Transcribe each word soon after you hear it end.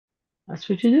That's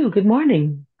what you do. Good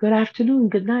morning, good afternoon,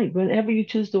 good night. Whenever you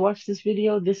choose to watch this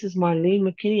video, this is Marlene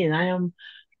McKinney, and I am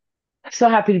so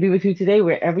happy to be with you today,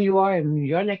 wherever you are in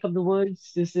your neck of the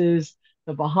woods. This is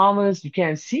the Bahamas. You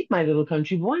can't see my little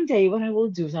country. But one day, what I will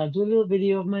do is I'll do a little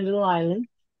video of my little island.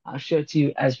 I'll show it to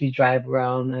you as we drive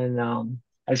around and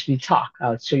as we talk.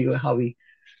 I'll show you how we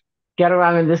get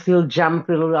around in this little jump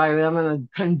little island. I'm on a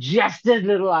congested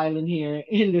little island here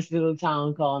in this little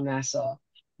town called Nassau.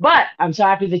 But I'm so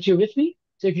happy that you're with me.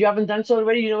 So if you haven't done so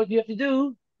already, you know what you have to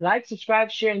do. Like,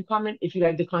 subscribe, share, and comment if you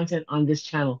like the content on this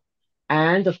channel.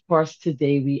 And of course,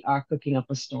 today we are cooking up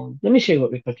a storm. Let me show you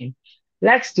what we're cooking.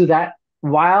 Let's do that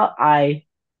while I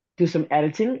do some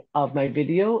editing of my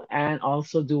video and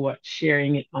also do what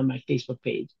sharing it on my Facebook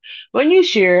page. When you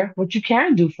share, what you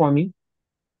can do for me,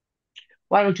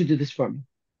 why don't you do this for me?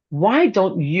 Why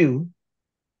don't you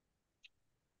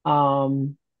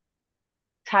um,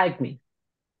 tag me?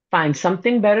 Find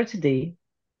something better today.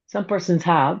 Some persons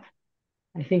have.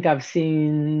 I think I've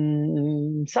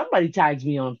seen somebody tags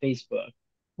me on Facebook.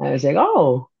 And I was like,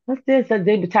 oh, what's this? That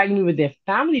they be tagging me with their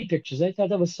family pictures. I thought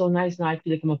that was so nice. Now I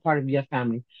feel like I'm a part of your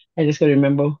family. I just gotta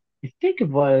remember. I think it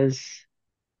was.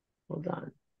 Hold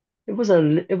on. It was a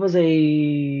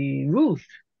Ruth.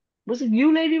 Was it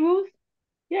you, Lady Ruth?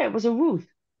 Yeah, it was a Ruth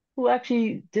who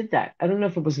actually did that. I don't know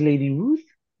if it was Lady Ruth,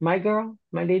 my girl,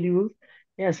 my Lady Ruth.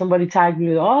 Yeah, somebody tagged me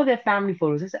with all their family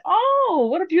photos. I said, "Oh,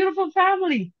 what a beautiful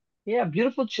family! Yeah,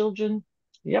 beautiful children.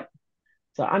 Yep."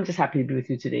 So I'm just happy to be with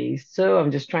you today. So I'm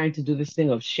just trying to do this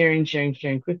thing of sharing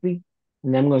quickly,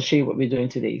 and then I'm going to show you what we're doing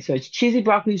today. So it's cheesy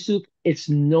broccoli soup. It's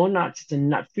no nuts. It's a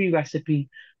nut-free recipe.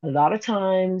 A lot of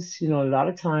times,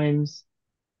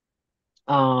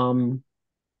 um,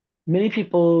 many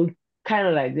people kind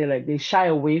of they shy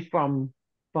away from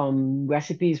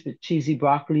recipes with cheesy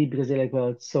broccoli because they're like,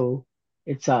 well,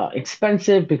 it's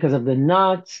expensive because of the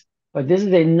nuts. But this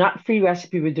is a nut-free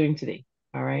recipe we're doing today.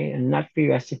 All right, a nut-free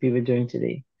recipe we're doing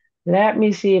today. Let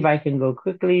me see if I can go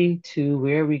quickly to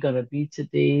where we're gonna be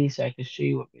today so I can show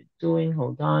you what we're doing.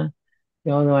 Hold on.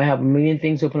 You all know I have a million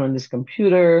things open on this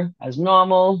computer as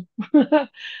normal.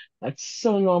 That's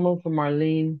so normal for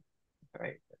Marlene. All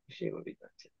right, let me show you what we're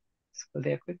doing today. Let's go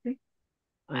there quickly.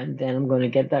 And then I'm going to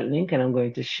get that link and I'm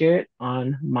going to share it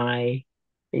on my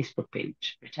Facebook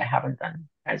page, which I haven't done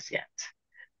as yet.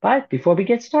 But before we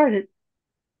get started,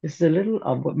 this is a little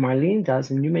of what Marlene does,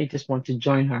 and you may just want to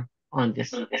join her on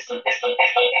this. What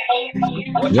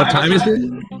time is it?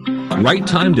 Right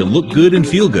time to look good and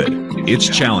feel good. It's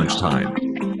challenge time.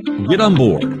 Get on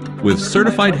board with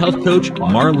certified health coach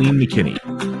Marlene McKinney.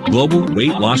 Global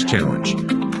Weight Loss Challenge.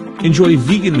 Enjoy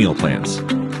vegan meal plans,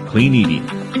 clean eating,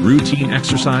 routine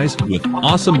exercise with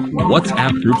awesome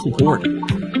WhatsApp group support.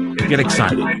 Get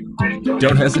excited.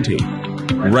 Don't hesitate.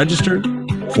 Register,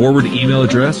 forward email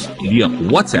address via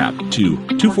WhatsApp to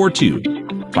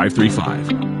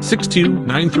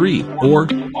 242-535-6293 or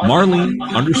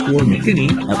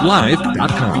Marlene_McKinney at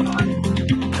live.com.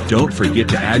 Don't forget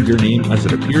to add your name as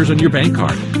it appears on your bank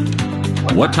card.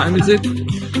 What time is it?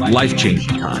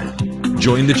 Life-changing time.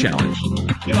 Join the challenge.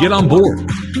 Get on board.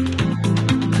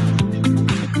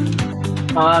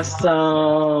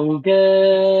 Awesome.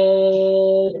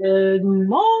 Good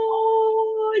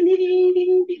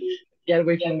morning. Get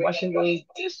away from washing those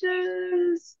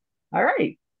dishes. All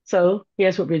right. So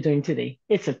here's what we're doing today.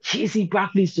 It's a cheesy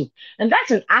broccoli soup. And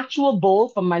that's an actual bowl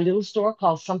from my little store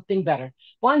called Something Better.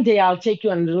 One day I'll take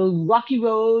you on a little rocky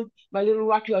road,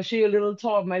 I'll show you a little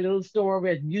tour of my little store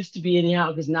where it used to be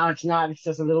anyhow, because now it's not, it's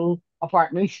just a little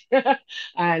apartment.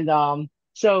 And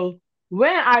so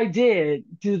when I did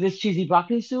do this cheesy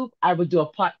broccoli soup, I would do a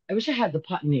pot. I wish I had the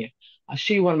pot in here. I'll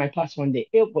show you one of my pots one day.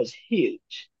 It was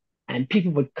huge. And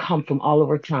people would come from all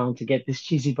over town to get this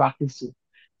cheesy broccoli soup.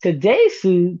 Today's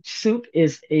soup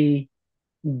is a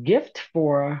gift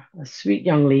for a sweet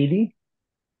young lady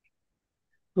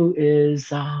who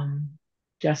is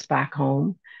just back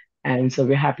home. And so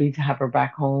we're happy to have her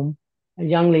back home. A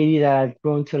young lady that I've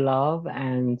grown to love.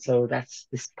 And so that's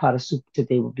this pot of soup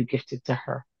today will be gifted to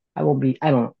her. I don't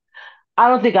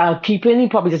think I'll keep any,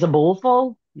 probably just a bowl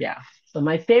full. Yeah. So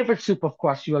my favorite soup, of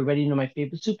course, you already know my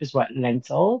favorite soup is what?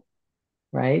 Lentil,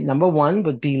 right? Number one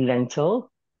would be lentil.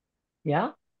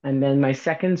 Yeah. And then my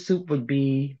second soup would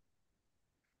be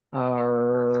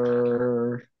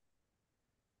uh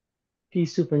pea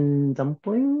soup and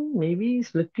dumpling, maybe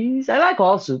split peas. I like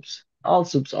all soups. All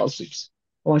soups, all soups.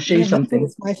 I want to show you Yeah, lentil something.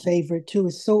 is my favorite too.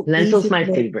 It's so Lentil's easy to my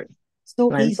make. favorite.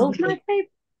 So easy to Lentil's my make. favorite.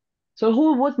 So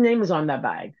what name is on that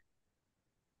bag?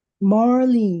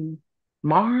 Marlene.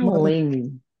 Marlene.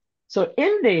 Marlene. So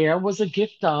in there was a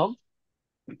gift of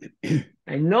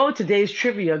I know today's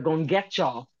trivia gonna get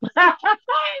y'all.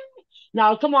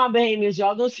 Now, come on, Bahamians,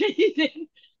 y'all gonna say anything.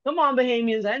 Come on,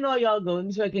 Bahamians. I know y'all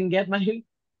going so I can get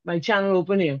my channel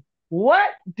open here. What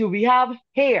do we have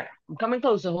here? I'm coming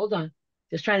closer. Hold on.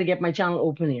 Just trying to get my channel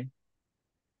open here.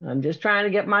 I'm just trying to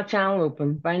get my channel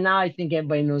open. By now, I think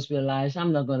everybody knows we're live.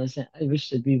 I'm not gonna say. I wish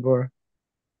that we were.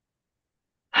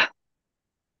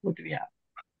 What do we have?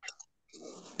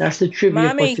 That's the trivia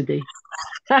for Mommy, today.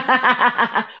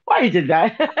 Why you did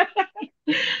that?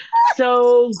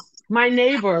 So my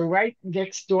neighbor right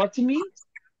next door to me,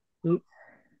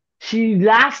 she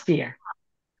last year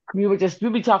we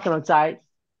be talking outside,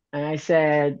 and I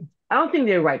said, I don't think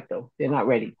they're right though. They're not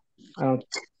ready. I don't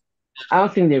I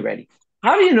don't think they're ready.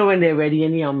 How do you know when they're ready,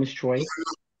 anyhow, Miss Troy?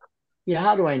 Yeah,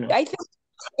 how do I know? I think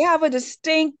they have a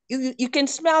distinct, you can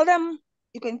smell them.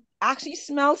 You can actually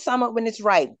smell some when it's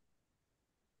ripe.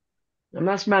 I'm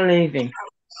not smelling anything.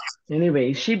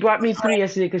 Anyway, she brought me three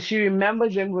yesterday because she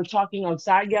remembers when we were talking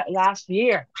outside last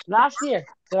year. Last year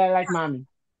that I like mommy.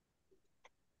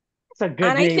 It's a good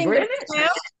And I neighbor, think isn't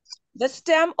it? the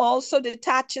stem also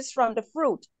detaches from the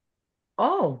fruit.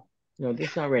 Oh, no,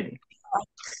 this not ready.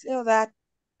 So that,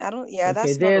 I don't, yeah,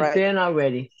 Okay, that's not right. they're not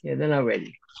ready. Yeah, they're not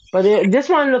ready. But this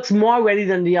one looks more ready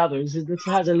than the others. It looks,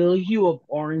 has a little hue of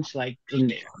orange like in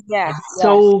there. Yes, yes,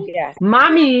 So, yes.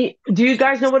 mommy, do you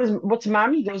guys know what's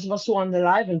mommy? Those of us who are on the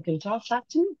live and can talk back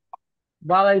to me.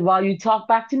 While you talk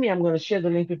back to me, I'm going to share the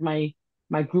link with my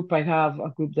group. I have a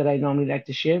group that I normally like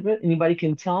to share with. Anybody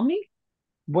can tell me.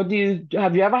 What do you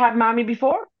have you ever had mommy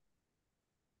before?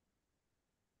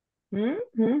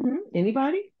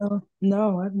 Anybody? Oh,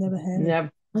 no, I've never had it.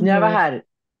 Never, never Unheard of. had it.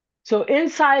 So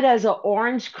inside has an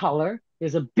orange color.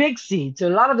 There's a big seed. So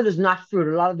a lot of it is not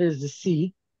fruit. A lot of it is the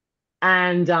seed.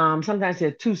 And sometimes there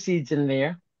are two seeds in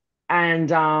there.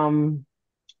 And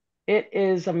it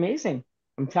is amazing.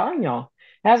 I'm telling y'all.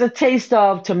 It has a taste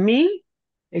of, to me,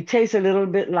 it tastes a little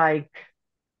bit like,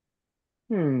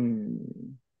 hmm,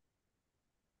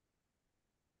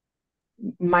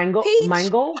 Peach, mango,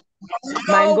 no, mixed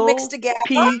mango, together.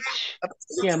 peach.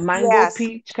 Yeah, mango, Yes.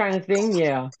 peach kind of thing.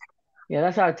 Yeah. Yeah,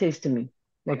 that's how it tastes to me.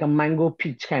 Like a mango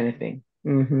peach kind of thing.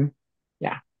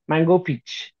 Yeah, mango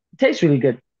peach. It tastes really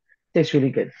good. Tastes really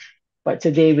good. But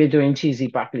today we're doing cheesy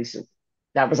broccoli soup.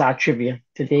 That was our trivia.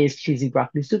 Today is cheesy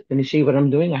broccoli soup. Let me show you what I'm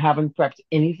doing. I haven't prepped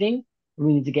anything.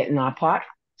 We need to get in our pot.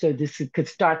 So this could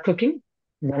start cooking.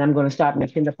 And then I'm going to start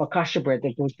making the focaccia bread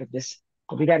that goes with this.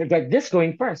 But we got to get this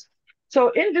going first. So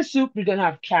in the soup, we're going to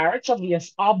have carrots,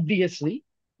 obviously.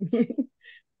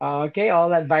 Okay, all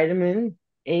that vitamin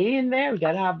A in there. We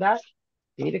got to have that.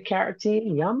 Beta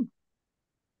carotene, yum.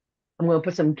 I'm going to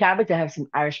put some cabbage. I have some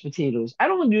Irish potatoes. I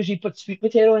don't usually put sweet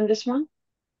potato in this one.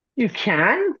 You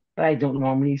can, but I don't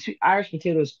normally. Irish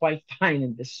potato is quite fine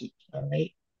in this soup. All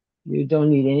right. You don't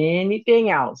need anything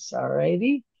else. All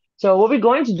righty. So what we're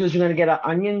going to do is we're going to get our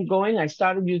onion going. I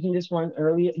started using this one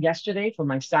earlier yesterday for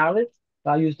my salad.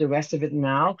 I'll use the rest of it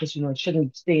now because it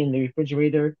shouldn't stay in the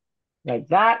refrigerator like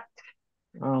that.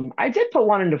 I did put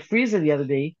one in the freezer the other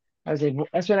day. I was like,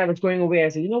 that's when I was going away. I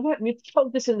said, you know what? Let me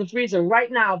put this in the freezer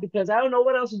right now because I don't know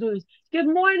what else to do. Good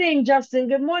morning, Justin.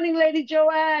 Good morning, Lady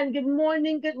Joanne. Good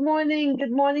morning. Good morning.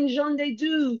 Good morning, Jean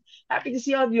Dedu. Happy to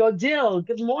see all of your dill.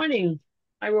 Good morning,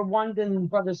 my Rwandan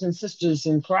brothers and sisters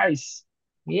in Christ.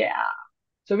 Yeah.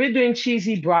 So we're doing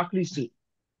cheesy broccoli soup.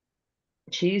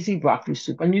 Cheesy broccoli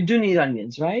soup. And you do need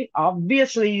onions, right?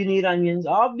 Obviously, you need onions.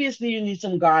 Obviously, you need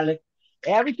some garlic.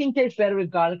 Everything tastes better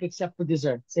with garlic except for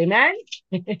desserts. Amen?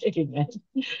 Amen.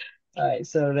 All right,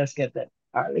 so let's get that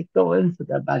garlic going. Put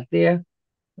that back there.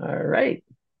 All right.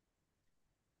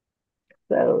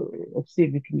 So let's see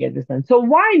if we can get this done. So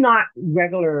why not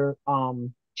regular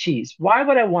cheese? Why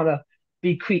would I want to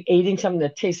be creating something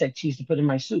that tastes like cheese to put in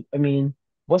my soup? I mean,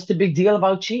 what's the big deal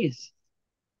about cheese?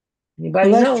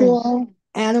 Anybody knows? Cholesterol,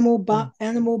 animal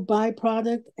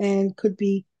byproduct, and could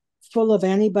be full of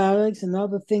antibiotics and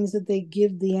other things that they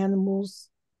give the animals.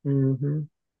 Mm-hmm.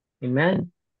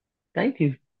 Amen. Thank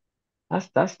you.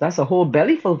 That's a whole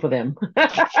bellyful for them.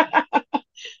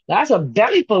 That's a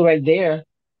bellyful right there.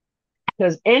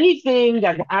 Because anything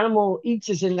that the animal eats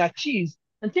is in that cheese.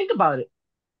 And think about it.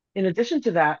 In addition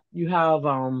to that, you have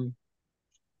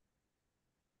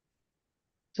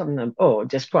something that, oh, it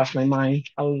just crossed my mind.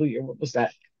 Hallelujah. What was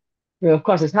that? Well, of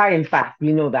course, it's high in fat.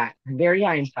 We know that. Very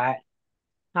high in fat.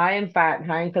 High in fat,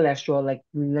 high in cholesterol, like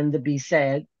Linda B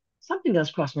said. Something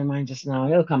else crossed my mind just now.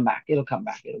 It'll come back. It'll come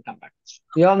back. It'll come back.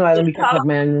 We all know I don't be quick Color, like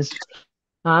man.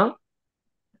 Huh?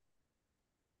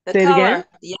 the Say it again. color,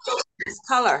 the this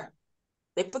color.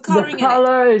 They put The coloring in it.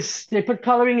 colors, they put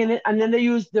coloring in it, and then they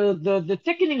use the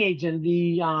thickening agent,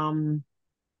 the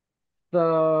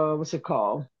the, what's it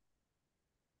called?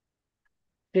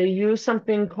 They use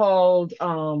something called,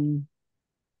 oy,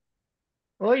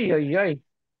 oy, oy,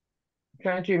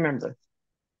 trying to remember.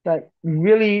 That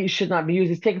really should not be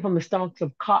used. It's taken from the stomachs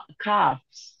of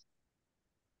calves,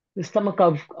 the stomach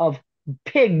of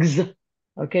pigs.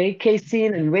 Okay,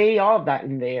 casein and whey, all of that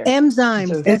in there. And Enzymes.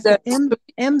 so, Is That's the that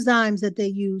enzymes that they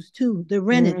use too. The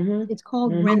rennet. hmm It's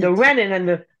called the rennet. renin and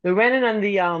the renin and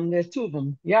the there's two of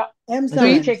them. Yeah. And so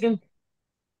it's sweet? Enzymes. taken.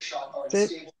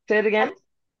 Say it again.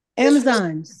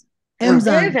 Enzymes. It is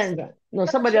Enzymes. enzyme. No,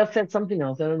 somebody else said something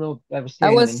else. I don't know if I was I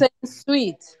hearing was them. saying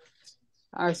sweet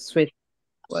or sweet.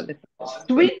 What it-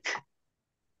 Sweet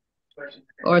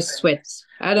or sweat.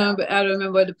 I don't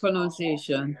remember the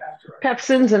pronunciation.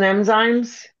 pepsins and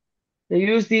enzymes. They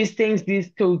use these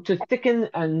to thicken,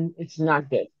 and it's not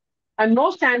good. And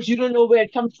most times you don't know where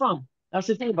it comes from. That's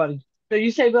the thing about it. So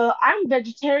you say, "Well, I'm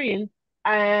vegetarian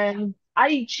and I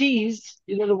eat cheese."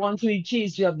 You know, the ones who eat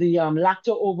cheese, you have the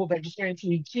lacto ovo vegetarians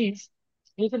who eat cheese.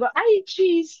 And you say, "Well, I eat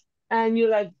cheese," and you're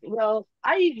like, "Well,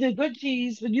 I eat the good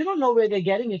cheese," but you don't know where they're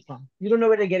getting it from. You don't know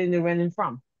where they're getting the renin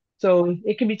from. So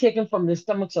it can be taken from the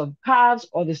stomachs of calves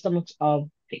or the stomachs of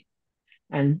pigs.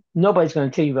 And nobody's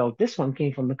going to tell you, well, this one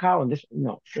came from the cow and this,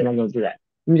 no, they're not going to do that.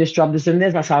 Let me just drop this in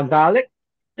there. That's our garlic.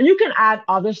 And you can add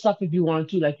other stuff if you want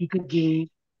to, like you could do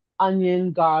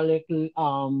onion, garlic,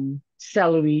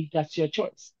 celery. That's your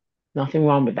choice. Nothing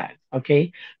wrong with that.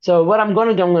 Okay. So what I'm going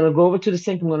to do, I'm going to go over to the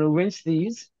sink. I'm going to rinse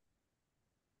these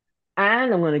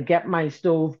and I'm going to get my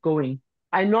stove going.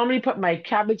 I normally put my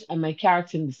cabbage and my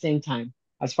carrots in the same time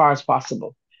as far as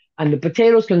possible. And the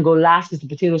potatoes can go last because the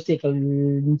potatoes take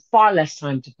far less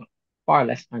time to cook. Far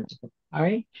less time to cook. All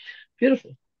right.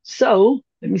 Beautiful. So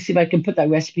let me see if I can put that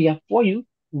recipe up for you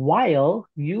while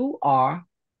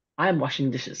I'm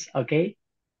washing dishes. Okay.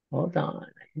 Hold on.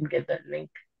 I can get that link.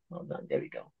 Hold on. There we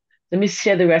go. Let me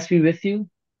share the recipe with you.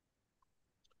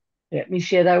 Let me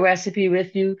share that recipe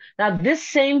with you. Now, this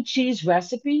same cheese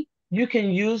recipe, you can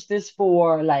use this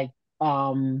for like,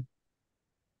 hold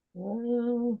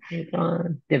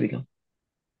on. There we go.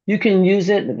 You can use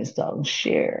it. Let me start and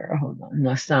share. Hold on.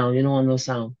 No sound. You don't want no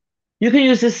sound. You can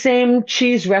use the same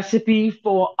cheese recipe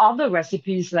for other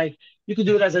recipes. Like you could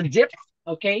do it as a dip.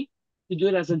 Okay. You do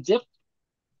it as a dip.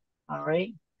 All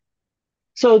right.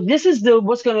 So this is the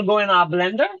what's going to go in our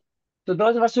blender. So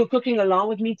those of us who are cooking along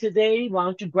with me today, why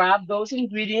don't you grab those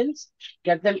ingredients,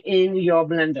 get them in your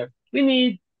blender. We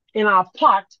need in our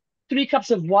pot 3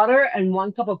 cups of water and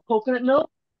 1 cup of coconut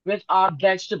milk with our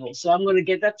vegetables. So I'm going to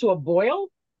get that to a boil.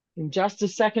 In just a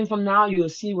second from now, you'll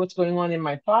see what's going on in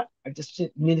my pot. I just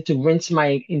needed to rinse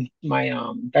my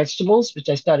vegetables, which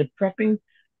I started prepping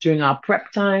during our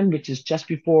prep time, which is just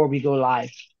before we go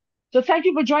live. So thank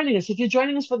you for joining us. If you're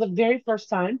joining us for the very first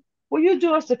time, will you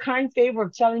do us the kind favor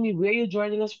of telling me where you're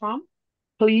joining us from,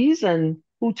 please, and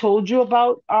who told you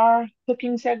about our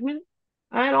cooking segment?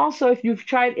 And also, if you've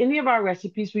tried any of our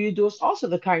recipes, will you do us also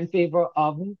the kind favor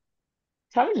of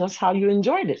telling us how you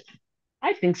enjoyed it?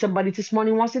 I think somebody this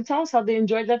morning wants to tell us how they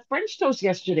enjoyed that French toast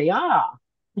yesterday. Ah,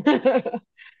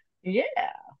 yeah.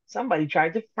 Somebody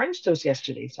tried the French toast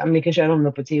yesterday. So I'm making sure I don't have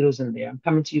no potatoes in there. I'm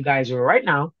coming to you guys right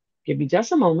now. Give me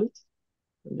just a moment.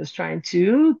 I'm just trying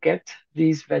to get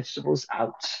these vegetables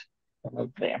out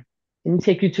of there. Let me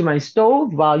take you to my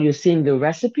stove while you're seeing the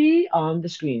recipe on the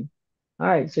screen. All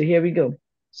right, so here we go.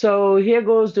 So here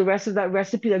goes the rest of that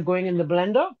recipe that's going in the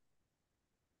blender.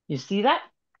 You see that?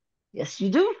 Yes,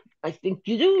 you do. I think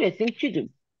you do. I think you do.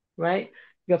 Right?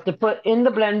 You have to put in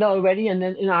the blender already, and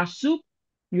then in our soup,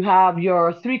 you have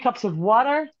your 3 cups of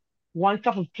water, 1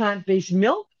 cup of plant-based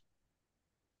milk.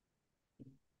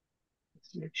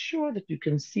 Let's make sure that you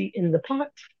can see in the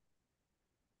pot.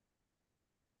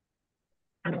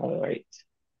 All right.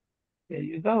 There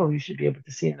you go. You should be able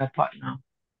to see in that pot now.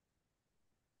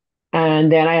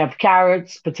 And then I have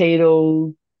carrots,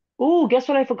 potatoes. Oh, guess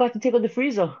what I forgot to take out the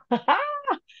freezer?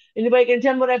 Anybody can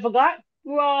tell me what I forgot?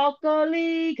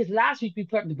 Broccoli. Because last week we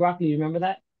prepped the broccoli. Remember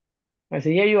that? I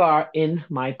said, here you are in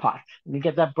my pot. Let me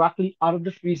get that broccoli out of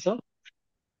the freezer.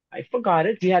 I forgot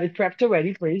it. We had it prepped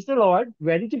already. Praise the Lord.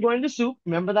 Ready to go in the soup.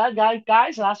 Remember that,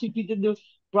 guys? Last week we did the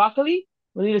broccoli.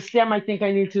 We need a stem. I think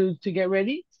I need to get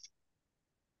ready.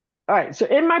 All right. So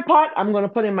in my pot, I'm going to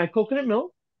put in my coconut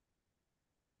milk.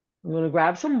 I'm going to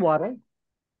grab some water.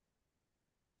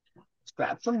 Let's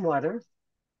grab some water.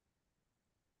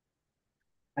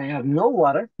 I have no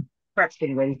water. Prepp's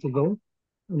getting ready to go.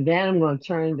 And then I'm going to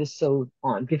turn this stove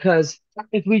on because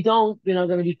if we don't, we're not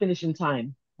going to be finishing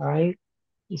time. All right.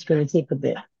 It's going to take a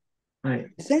bit. All right.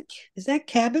 Is that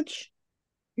cabbage?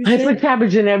 You I said? put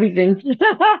cabbage in everything.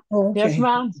 Oh, Yes, okay.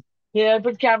 ma'am. Yeah, I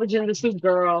put cabbage in the soup,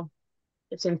 girl.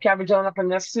 Get some cabbage on up in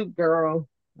that soup, girl.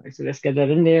 All right, so let's get that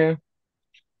in there.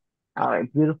 All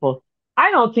right, beautiful.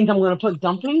 I don't think I'm going to put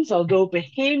dumplings, although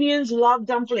Bahamians love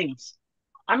dumplings.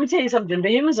 I'm going to tell you something.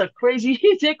 Bahamians are crazy.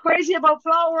 They're crazy about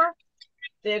flour.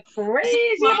 They're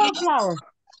crazy about flour.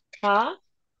 Huh?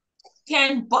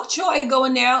 Can bok choy go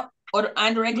in there or the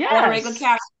regular Yes.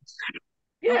 cabbage?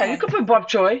 Yeah, you Okay. could put bok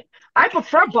choy. I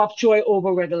prefer bok choy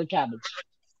over regular cabbage.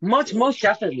 Most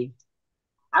definitely.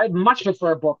 I much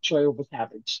prefer bok choy over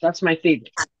cabbage. That's my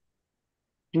favorite.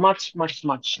 Much, much,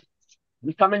 much.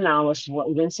 I'm coming now. I was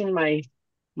rinsing my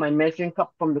measuring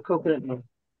cup from the coconut milk.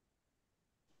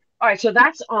 All right, so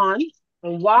that's on.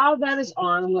 And while that is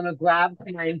on, I'm gonna grab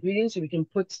my ingredients so we can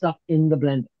put stuff in the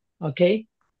blender. Okay?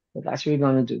 So that's what we're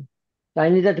gonna do. So I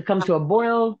need that to come to a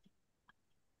boil.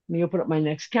 Let me open up my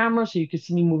next camera so you can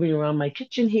see me moving around my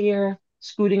kitchen here,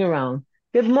 scooting around.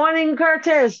 Good morning,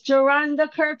 Curtis.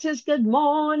 Joranda Curtis, good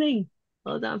morning.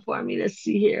 Hold on for me. Let's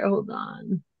see here. Hold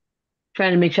on.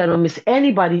 Trying to make sure I don't miss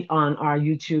anybody on our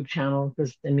YouTube channel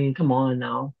because, I mean, come on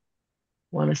now.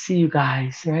 Want to see you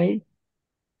guys, right?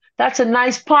 That's a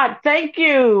nice pot. Thank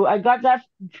you. I got that.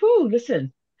 Whew,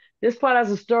 listen, this pot has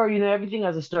a story. You know, everything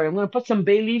has a story. I'm going to put some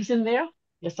bay leaves in there.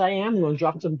 Yes, I am. I'm going to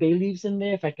drop some bay leaves in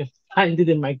there if I can find it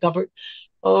in my cupboard.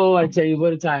 Oh, I tell you,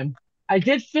 what a time. I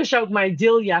did fish out my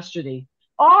dill yesterday.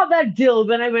 All that dill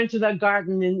when I went to that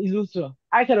garden in Eleuthera.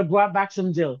 I could have brought back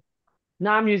some dill.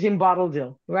 Now I'm using bottled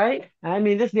dill, right? I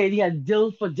mean, this lady had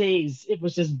dill for days. It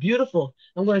was just beautiful.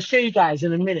 I'm going to show you guys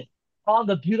in a minute all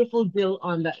the beautiful dill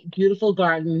on that beautiful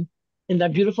garden, in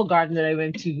that beautiful garden that I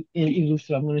went to in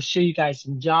Eleuthera. I'm going to show you guys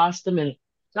in just a minute.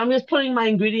 So I'm just putting my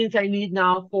ingredients I need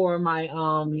now for my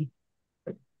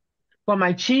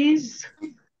cheese.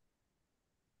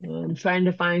 I'm trying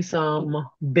to find some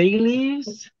bay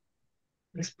leaves.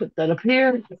 Let's put that up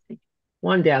here.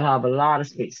 One day I'll have a lot of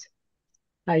space.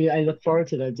 I look forward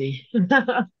to that day.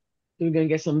 We're gonna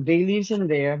get some bay leaves in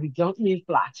there. We don't need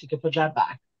flax. You can put that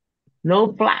back.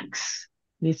 No flax.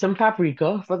 Need some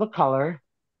paprika for the color.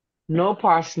 No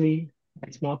parsley.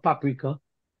 I smell paprika.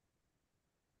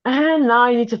 And now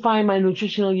I need to find my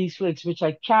nutritional yeast flakes, which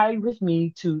I carried with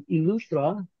me to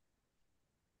Eleuthera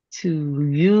to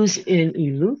use in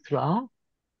Eleuthera.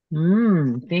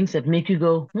 Things that make you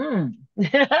go, Let's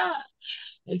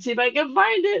see if I can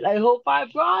find it. I hope I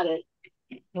brought it.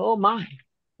 Oh my.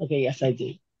 Okay, yes, I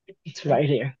did. It's right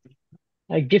here.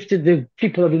 I gifted the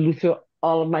people of Eleuthera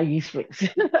all of my yeast flakes.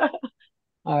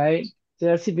 All right. So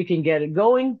let's see if we can get it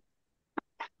going.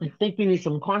 I think we need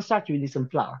some cornstarch, we need some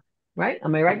flour. Right?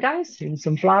 Am I right, guys? We need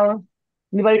some flour.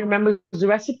 Anybody remembers the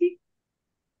recipe?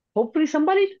 Hopefully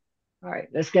somebody. All right,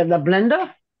 let's get the blender.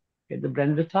 Get the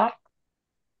blender top.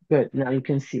 Good. Now you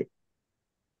can see it.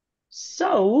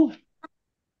 So,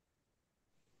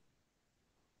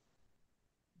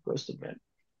 goes the blender.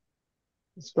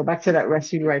 Let's go back to that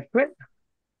recipe right quick.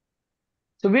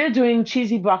 So we're doing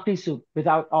cheesy broccoli soup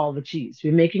without all the cheese.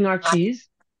 We're making our cheese.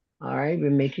 All right, we're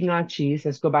making our cheese.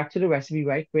 Let's go back to the recipe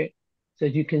right quick so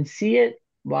that you can see it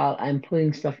while I'm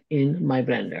putting stuff in my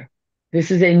blender.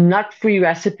 This is a nut-free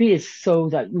recipe. It's so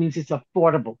that means it's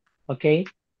affordable. Okay.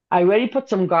 I already put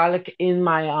some garlic in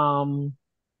my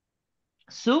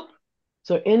soup.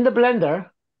 So in the blender,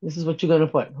 this is what you're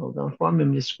gonna put. Hold on for a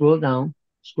minute. Just scroll down,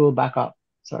 scroll back up.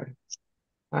 Sorry.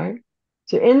 All right.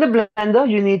 So in the blender,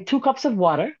 you need 2 cups of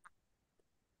water.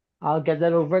 I'll get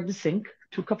that over at the sink.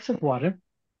 2 cups of water.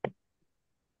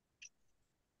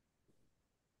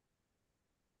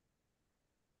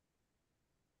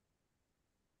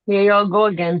 Here y'all go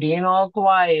again, being all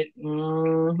quiet.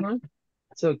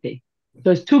 It's okay.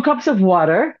 So it's 2 cups of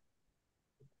water.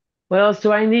 What else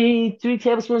do I need? 3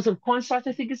 tablespoons of cornstarch,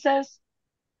 I think it says.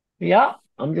 Yeah,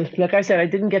 I'm just like I said, I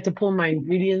didn't get to pull my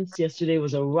ingredients. Yesterday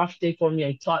was a rough day for me.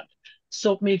 I taught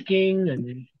soap making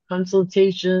and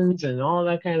consultations and all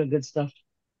that kind of good stuff.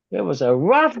 It was a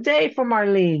rough day for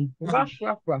Marlene. Rough,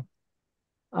 rough, rough.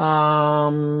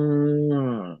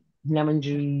 Lemon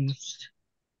juice.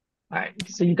 All right.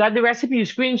 So you got the recipe. You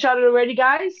screenshot it already,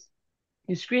 guys?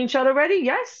 You screenshot already?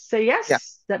 Yes. Say Yeah.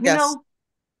 yes. Let me Yes. know.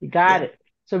 You got Yeah. it.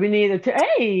 So we need a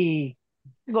hey.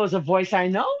 There goes a voice I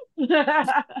know. That's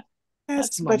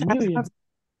Yes, but Mamuyan.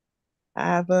 I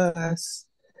have a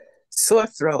sore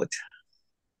throat.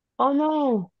 Oh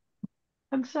no.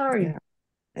 I'm sorry.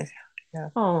 Yeah. Yeah.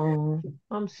 Oh,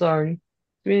 I'm sorry.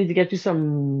 We need to get you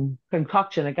some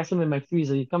concoction. I got some in my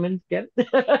freezer. You come in, get it?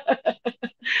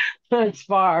 It's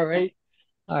far, right?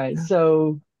 All right. Yeah.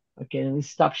 So, okay, let me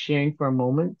stop sharing for a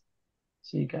moment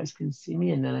so you guys can see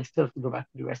me. And then I still have to go back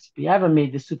to the recipe. I haven't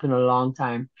made this soup in a long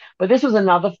time, but this was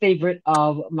another favorite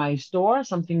of my store,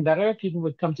 something better. People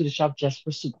would come to the shop just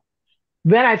for soup.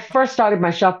 When I first started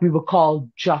my shop, we were called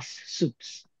Just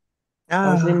Soups.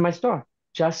 That was the name of Ah, my store,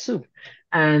 Just Soup.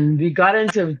 And we got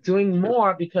into doing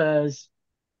more because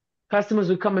customers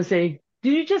would come and say,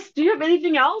 do you have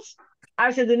anything else?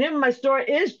 I said, the name of my store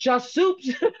is Just Soups.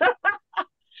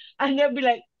 And they'll be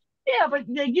like, yeah, but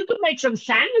you could make some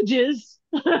sandwiches.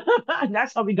 And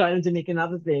that's how we got into making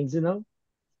other things, you know?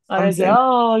 And I said, something.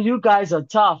 oh, you guys are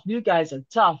tough. You guys are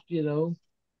tough, you know?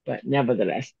 But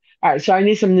nevertheless. All right, so I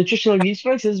need some nutritional yeast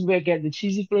first. This is where I get the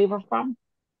cheesy flavor from.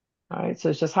 All right, so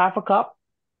it's just half a cup.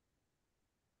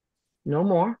 No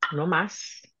more, no más.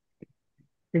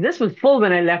 And this was full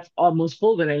when I left, almost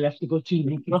full when I left to go to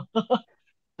Uniqlo.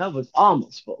 That was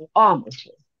almost full, almost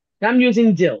full. I'm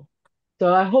using dill.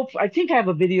 So I think I have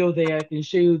a video there. I can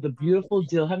show you the beautiful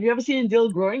dill. Have you ever seen dill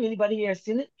growing? Anybody here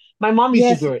seen it? My mom used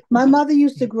to Yes, grow it. my mother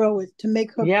used to grow it to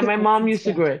make her Yeah, my pickles mom and used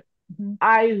to stuff. grow it. Mhm.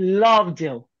 I love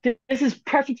dill. This is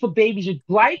perfect for babies with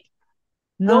gripe.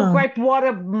 No Uh, gripe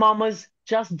water, mamas,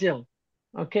 just dill.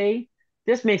 Okay?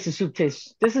 This makes the soup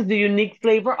taste. This is the unique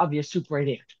flavor of your soup right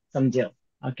here. Some dill.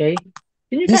 Okay?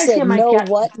 Can you You guys said hear my no cat?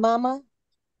 what, mama?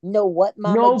 No what,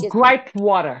 mama? No Just gripe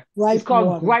water. It's ripe called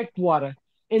water. gripe water.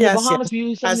 In the Yes, Bahamas, yes. we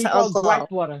use As something called gripe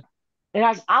alcohol. water. It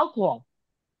has alcohol.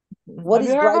 what Have you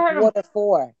is ever gripe heard of? water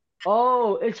for?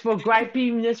 Oh, it's for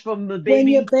gripiness from the When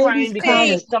your baby baby's crying because their Hey,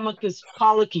 colic, stomach is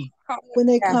colicky. when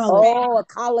they yes, colic. Oh, a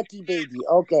colicky baby.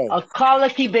 Okay. A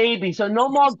colicky baby. So no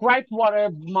more gripe water.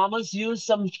 Mamas use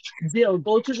some dill.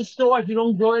 Go to the store if you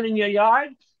don't grow it in your yard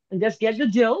and just get the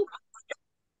dill.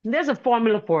 And there's a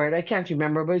formula for it. I can't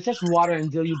remember, but it's just water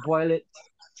and dill. You boil it,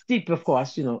 steep, of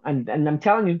course, you know, and I'm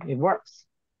telling you, it works.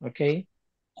 Okay,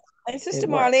 and Sister it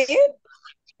Marlene, works.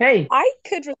 Hey, I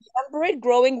could remember it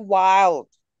growing wild.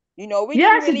 We didn't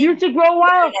yes, it really used to grow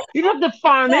wild. You don't have to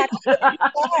farm it. exactly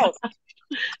wild.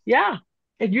 Yeah,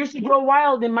 it used to grow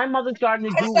wild. In my mother's garden,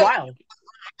 it grew So wild.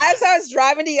 as I was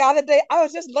driving the other day, I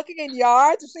was just looking in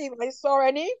yard to see if I saw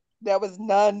any. There was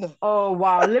none. Oh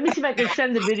wow. Let me see if I can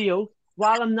send the video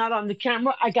while I'm not on the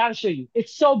camera. I gotta show you.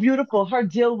 It's so beautiful. Her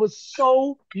deal was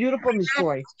so beautiful, Miss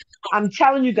Joy. I'm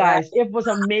telling you Right. guys, it was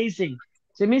amazing.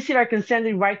 So let me see if I can send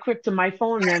it right quick to my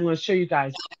phone and then I'm gonna show you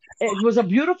guys. It was a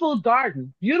beautiful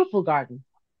garden. Beautiful garden.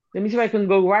 Let me see if I can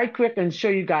go right quick and show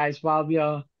you guys while we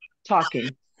are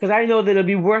talking. Because I know that it'll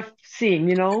be worth seeing,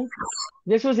 you know.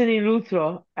 This was in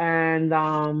Eleuthero, and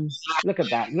look at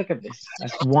that. Look at this.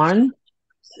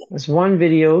 That's one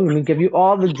video. Let me give you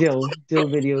all the dill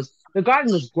videos. The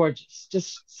garden was gorgeous,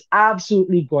 just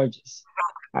absolutely gorgeous.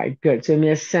 All right, good. So let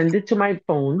me send it to my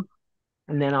phone,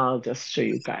 and then I'll just show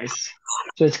you guys.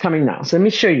 So it's coming now. So let me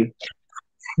show you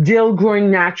dill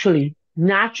growing naturally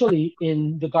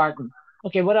in the garden.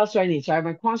 Okay, what else do I need? So I have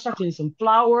my cornstarch, I need some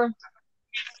flour.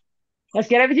 Let's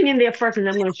get everything in there first, and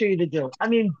then I'm going to show you the dill. I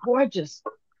mean, gorgeous.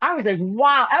 I was like,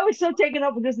 wow. I was so taken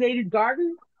up with this lady's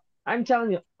garden. I'm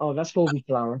telling you. Oh, that's whole wheat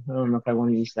flour. I don't know if I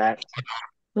want to use that.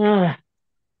 Ah,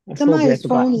 that's Colby. I Somebody's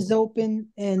forgot. phone is open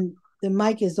and the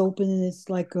mic is open and it's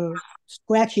like a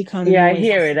scratchy kind of Yeah, I noise.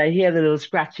 hear it. I hear the little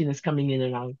scratchiness coming in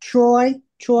and out. Troy,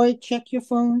 check your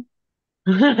phone.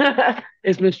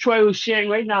 It's Miss Troy who's sharing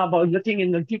right now about looking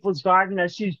in the people's garden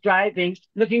as she's driving,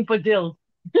 looking for dill.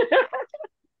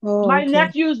 Oh, My okay.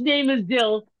 nephew's name is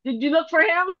Dill. Did you look for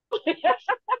him?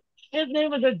 His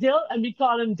name is a Dill, and we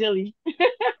call him Dilly.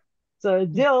 So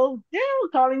Dill,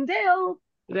 calling Dill.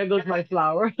 There goes my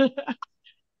flower.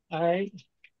 All right,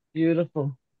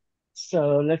 beautiful.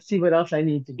 So let's see what else I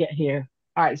need to get here.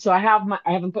 All right, so I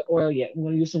haven't put oil yet. I'm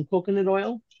gonna use some coconut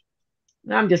oil.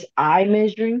 Now I'm just eye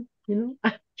measuring, you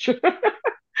know. Sure.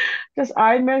 Just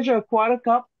eye measure a quarter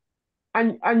cup.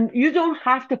 And you don't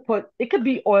have to put it could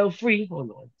be oil free. Oh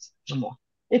no, no more.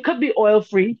 It could be oil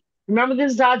free. Remember,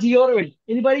 this is our deodorant.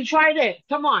 Anybody tried it?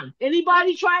 Come on.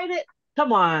 Anybody tried it?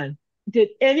 Come on. Did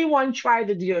anyone try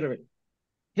the deodorant?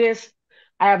 This,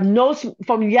 I have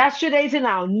from yesterday to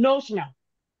now, no smell.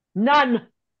 None.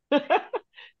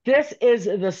 This is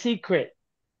the secret.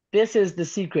 This is the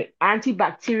secret.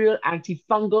 Antibacterial,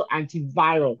 antifungal,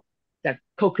 antiviral. That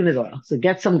coconut oil. So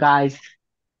get some, guys.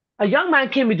 A young man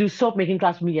came to do soap making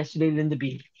class with me yesterday, Linda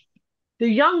B. The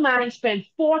young man spent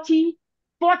 $14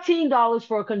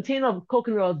 for a container of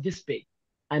coconut oil this big.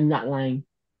 I'm not lying.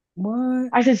 What?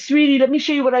 I said, sweetie, let me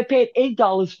show you what I paid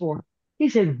 $8 for. He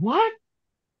said, what?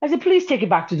 I said, please take it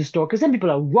back to the store because then people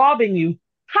are robbing you.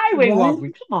 Highway Right?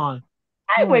 robbery. Come on.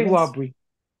 Oh, Highway that's robbery.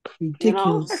 You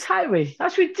know, that's ridiculous. highway.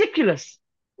 That's ridiculous.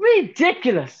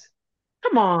 Ridiculous.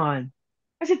 Come on.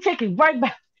 I said, take it right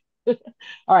back.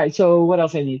 All right, so what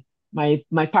else I need? My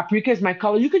paprika is my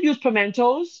color. You could use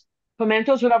pimentos.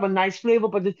 Pimentos would have a nice flavor,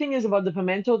 but the thing is about the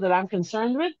pimento that I'm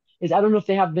concerned with is I don't know if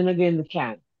they have vinegar in the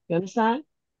can. You understand?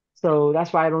 So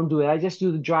that's why I don't do it. I just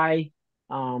do the dry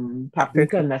paprika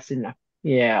Paprika. and that's enough.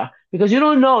 Yeah. Because you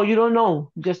don't know. You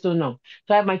just don't know.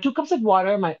 So I have my 2 cups of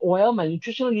water, my oil, my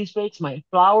nutritional yeast flakes, my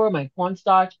flour, my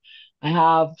cornstarch. I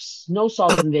have no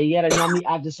salt in there yet. I normally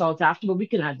add the salt after, but we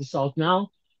can add the salt now.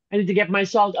 I need to get my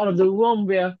salt out of the room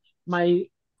where my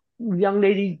young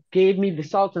lady gave me the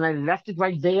salt and I left it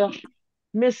right there.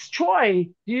 Miss Troy,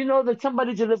 do you know that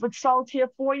somebody delivered salt here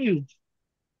for you?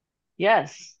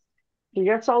 Yes. So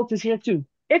your salt is here too.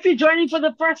 If you're joining for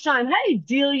the first time, hey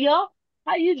Delia,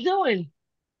 how you doing?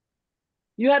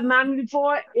 You had Mammy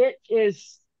before? It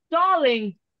is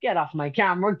stalling. Get off my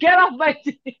camera. Get off my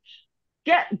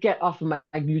get off of my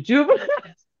YouTube.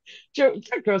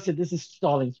 That girl said this is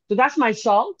stalling. So that's my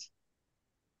salt,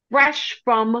 fresh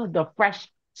from the fresh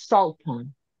salt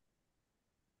pond.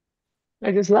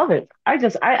 I just love it. I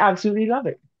absolutely love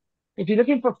it. If you're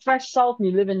looking for fresh salt and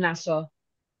you live in Nassau,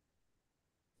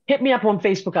 hit me up on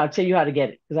Facebook. I'll tell you how to get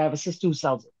it because I have a sister who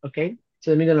sells it. Okay. So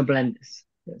let me gonna blend this.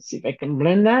 Let's see if I can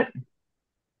blend that.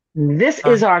 This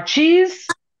is our cheese.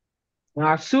 And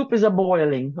our soup is a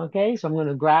boiling. Okay. So I'm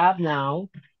gonna grab now.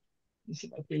 Let's see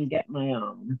if I can get my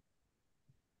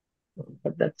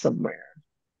put that somewhere.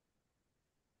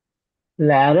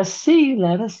 Let us see.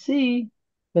 Let us see.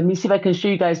 Let me see if I can show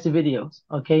you guys the videos.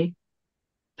 Okay.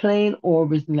 Plain or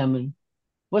with lemon.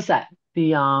 What's that?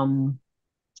 Coconut,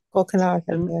 I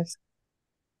The guess.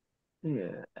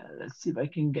 Yeah, let's see if I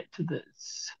can get to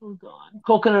this. Hold on.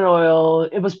 Coconut oil.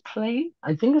 It was plain.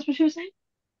 I think that's what she was saying.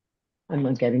 I'm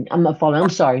not following. I'm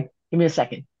sorry. Give me a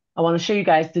second. I want to show you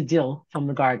guys the dill from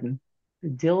the garden. The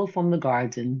dill from the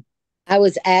garden. I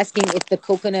was asking if the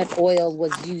coconut oil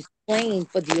was used plain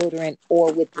for deodorant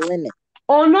or with lemon.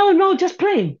 Oh no, no, just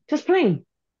plain. Just plain.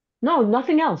 No,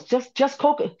 nothing else. Just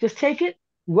coconut. Just take it,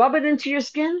 rub it into your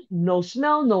skin. No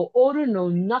smell, no odor, no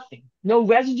nothing. No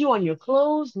residue on your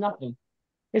clothes, nothing.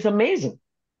 It's amazing.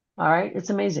 All right, it's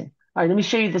amazing. All right, let me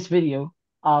show you this video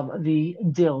of the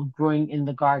dill growing in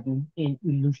the garden in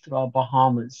Eleuthera,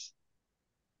 Bahamas.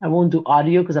 I won't do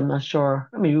audio because I'm not sure.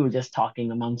 I mean, we were just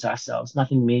talking amongst ourselves,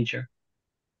 nothing major.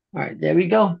 All right, there we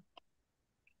go.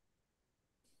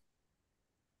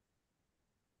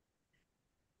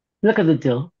 Look at the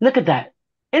dill. Look at that.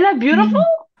 Isn't that beautiful?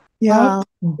 Mm. Yep, Wow.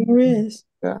 there is.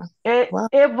 Yeah. It Wow.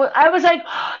 it was. I was like,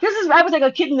 I was like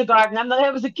a kid in the garden. I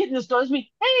was a kid in the store. It's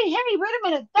me. Hey, wait a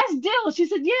minute. That's dill. She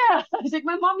said, yeah. I was like,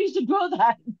 my mom used to grow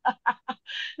that.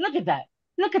 Look at that.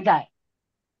 Look at that.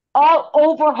 All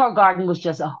over her garden was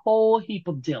just a whole heap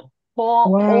of dill.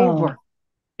 All Wow. over.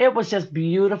 It was just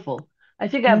beautiful. I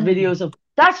think I have Mm. videos of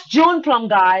that's June plum,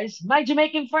 guys. My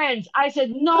Jamaican friends. I said,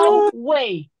 no Oh,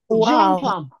 way. June wow.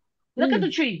 plum. Look at the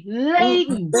Mm. tree.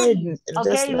 Laden. Good. Just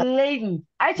Okay, like laden.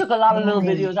 I took a lot of little Wow.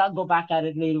 videos. I'll go back at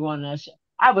it later on.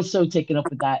 I was so taken up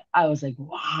with that. I was like,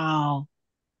 wow.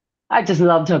 I just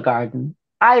loved her garden.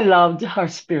 I loved her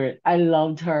spirit. I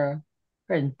loved her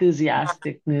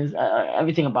enthusiasticness,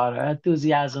 everything about her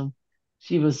enthusiasm.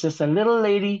 She was just a little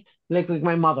lady, like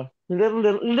my mother,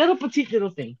 little petite little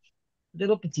thing,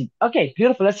 little petite. Okay,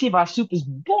 beautiful. Let's see if our soup is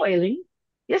boiling.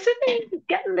 Yes, it is. It's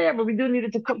getting there, but we do need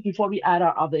it to cook before we add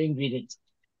our other ingredients.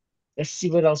 Let's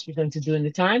see what else we're going to do in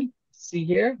the time. See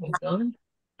here, hold on.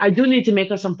 I do need to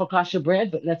make us some focaccia bread,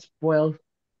 but let's boil.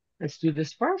 Let's do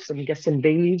this first. Let me get some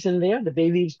bay leaves in there. The bay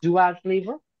leaves do add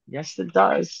flavor. Yes, it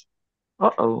does.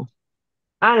 Uh-oh.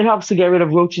 And it helps to get rid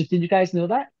of roaches. Did you guys know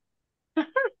that?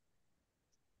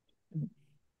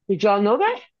 Did y'all know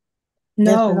that? yes,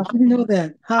 No, enough. I didn't know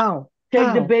that. How?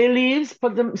 Take the How? bay leaves,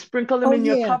 put them, sprinkle them Oh, in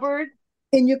your yeah. cupboard.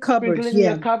 In your Sprinkle cupboards, in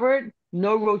your yeah. cupboard.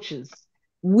 No roaches.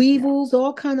 Yeah. Weevils,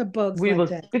 all kind of bugs like Weevils.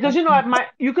 that. Because you know,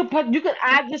 you could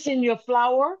add this in your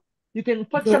flour. You can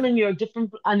put Yeah, some in your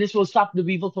different, and this will stop the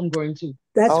weevil from growing too.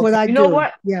 that's what Okay. I You know do.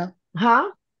 what? Yeah,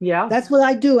 Huh? Yeah. that's what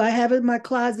I do. I have it in my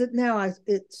closet now.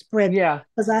 It spread Yeah.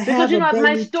 because I Because have you a know, bay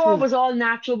my leaf store tree. was all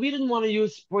natural. We didn't want to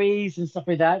use sprays and stuff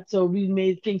like that. So we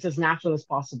made things as natural as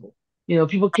possible. You know,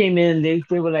 people came in and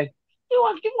they were like, you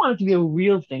want it to be a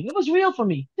real thing. It was real for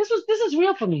me. This is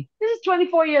real for me. This is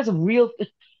 24 years of real.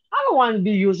 I don't want to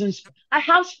be using I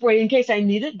have spray in case I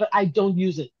need it, but I don't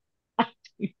use it.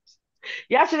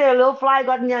 Yesterday, a little fly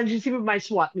got in there and she see me with my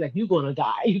swat. Like, you're gonna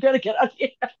die. You gotta get out here.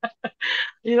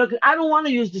 You know, 'cause I don't want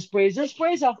to use the sprays. The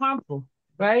sprays are harmful,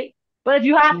 right? But if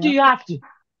you have to, Yeah, you have to.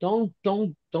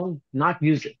 Don't not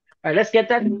use it. All right, let's get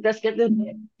the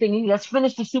thingy. Let's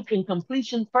finish the soup in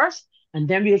completion first, and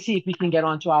then we'll see if we can get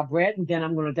onto our bread. And then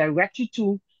I'm going to direct you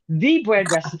to the bread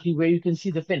recipe where you can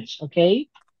see the finish. Okay,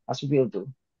 that's what we'll do.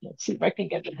 Let's see if I can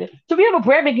get it. So we have a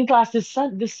bread making class this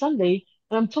Sunday,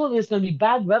 and I'm told there's going to be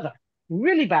bad weather,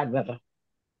 really bad weather.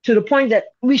 to the point that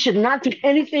we should not do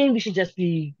anything. We should just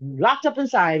be locked up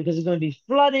inside because it's going to be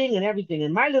flooding and everything.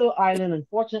 And my little island,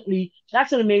 unfortunately,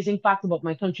 that's an amazing fact about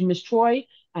my country, Miss Troy,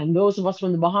 and those of us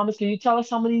from the Bahamas. Can you tell us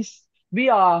some of these? We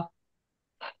are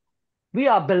we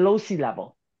are below sea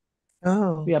level.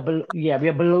 Oh, We are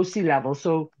below sea level.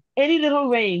 So any little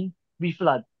rain, we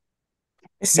flood.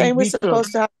 it's We saying we're we float.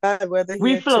 supposed to have bad weather We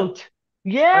here too. float.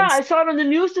 Yeah, On I saw it on the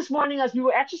news this morning as we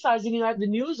were exercising. I had the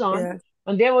news on, yeah,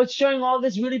 and they were showing all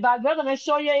this really bad weather. And I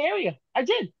saw your area. I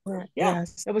did. yeah, Yeah,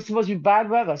 yes. it was supposed to be bad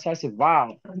weather. So I said,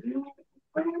 "Wow."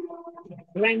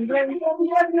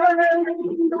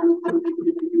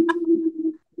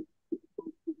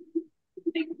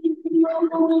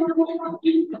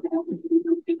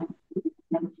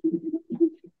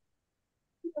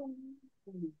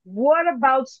 What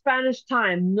about Spanish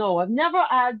thyme? No, I've never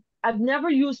had. I've never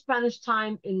used Spanish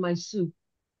thyme in my soup,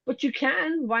 but you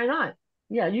can. Why not?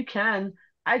 Yeah, you can.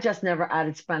 I just never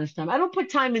added Spanish thyme. I don't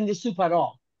put thyme in the soup at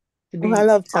all, to Oh, I be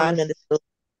love time in honest. the soup.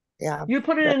 Yeah. You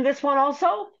put it That, in this one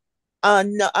also?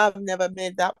 no, I've never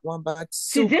made that one, but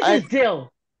See, soup, this I is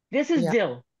dill. This is yeah,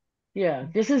 dill. Yeah,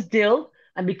 this is dill.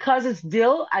 And because it's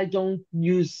dill, I don't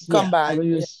use, I combine. don't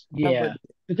Yeah, use, have with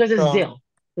because it's strong. dill.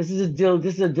 This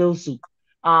is a dill soup.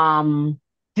 Um,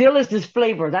 Dill is this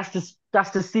flavor. That's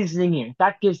the seasoning here.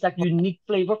 That gives that unique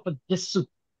flavor for this soup.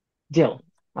 Dill.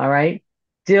 All right.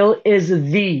 Dill is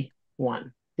the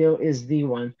one. Dill is the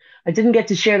one. I didn't get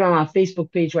to share it on our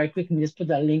Facebook page right quick and just put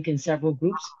that link in several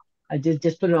groups. I did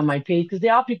just put it on my page because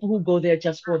there are people who go there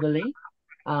just for the link.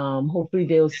 Hopefully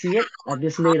they'll see it at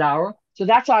this late hour. So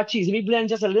that's our cheese. Let me blend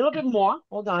just a little bit more.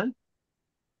 Hold on.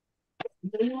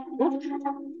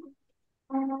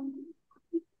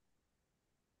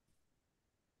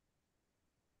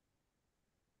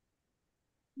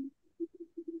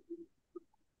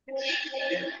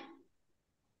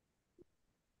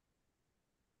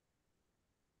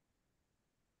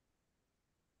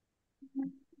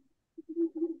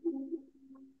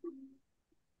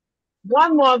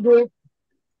 One more group.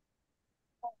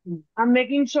 I'm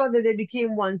making sure that they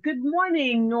became one. Good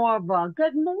morning, Norva.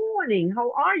 Good morning.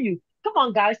 How are you? Come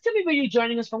on, guys. Tell me where you're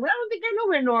joining us from. I don't think I know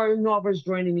where Norva's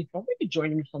joining me from. Where you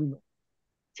joining me from?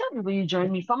 Tell me where you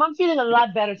joined me from. I'm feeling a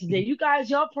lot better today. You guys,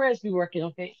 your prayers be working,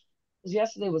 okay? Because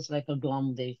yesterday was like a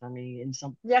glum day for me. And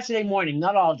some yesterday morning,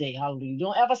 not all day. Hallelujah.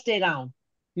 Don't ever stay down.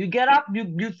 You get up,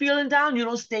 you feeling down, you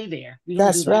don't stay there. You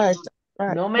don't do That's that. right.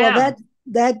 Right. No, Well, ma'am.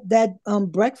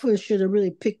 that breakfast should have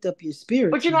really picked up your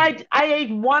spirit But you know, tonight. I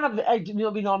ate one of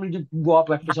the, we normally do raw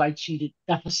breakfast, so I cheated.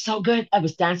 That was so good. I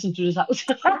was dancing through this house.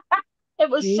 It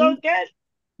was so See? good. It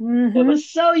Mm-hmm.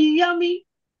 was so yummy.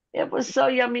 It was so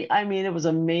yummy. I mean, it was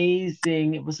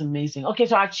amazing. It was amazing. Okay,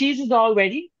 so our cheese is all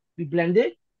ready. We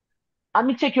blended. Let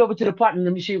me take you over to the pot and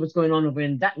let me show you what's going on over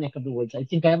in that neck of the woods. I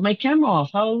think I have my camera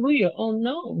off. Hallelujah. Oh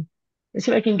no. Let's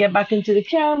see if I can get back into the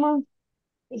camera.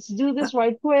 Let's do I, this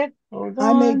right quick. Hold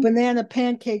I make on. banana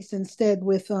pancakes instead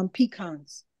with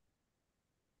pecans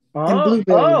and Oh.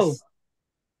 blueberries.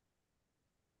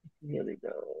 Here we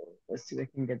go. Let's see if I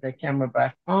can get that camera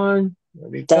back on. There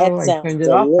we That go. I sounds turned it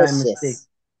off by mistake. delicious.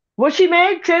 What she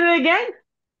made? Say it again.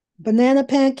 Banana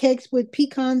pancakes with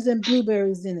pecans and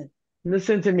blueberries in it.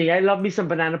 Listen to me. I love me some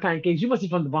banana pancakes. You must be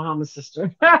from the Bahamas,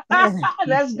 sister. Yeah.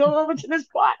 Let's go over to this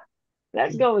pot.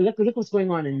 Let's go. Look what's going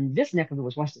on in this neck of the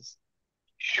woods. Watch this.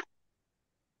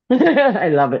 I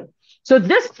love it. So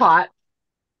this pot,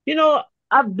 you know,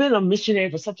 I've been a missionary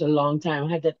for such a long time.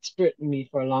 I had that spirit in me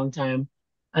for a long time.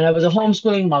 And I was a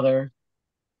homeschooling mother.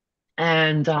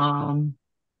 And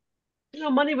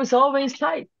money was always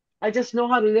tight. I just know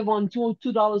how to live on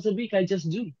 $2 a week. I just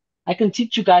do. I can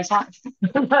teach you guys how.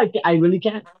 I really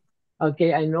can.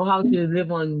 Okay, I know how to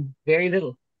live on very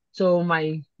little. So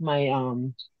my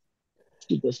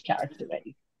keep those carrots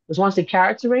ready. Because once the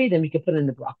carrots are ready, then we can put in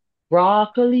the broccoli.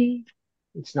 Broccoli,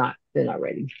 they're not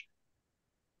ready.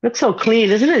 Looks so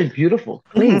clean, isn't it? Beautiful,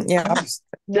 Hmm. clean. Yeah. Just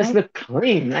Yeah. look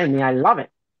clean. I mean, I love it.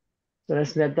 So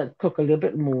let's let that cook a little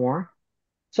bit more.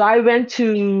 So I went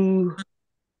to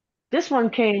this one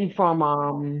came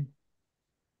from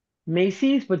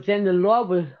Macy's, but then the Lord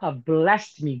would have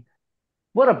blessed me.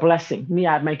 What a blessing. Me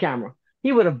at my camera.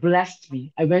 He would have blessed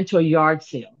me. I went to a yard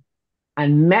sale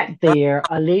and met there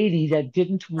a lady that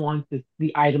didn't want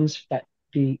the items that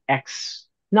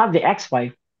not the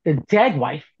ex-wife, the dead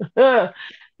wife,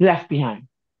 left behind.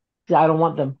 Said, I don't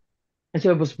want them. And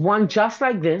so it was one just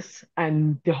like this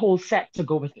and the whole set to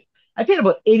go with it. I paid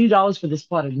about $80 for this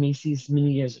pot at Macy's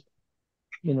many years ago,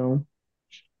 you know,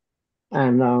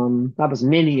 and that was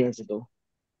many years ago.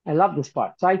 I love this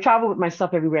pot. So I travel with my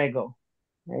stuff everywhere I go.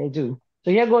 I do.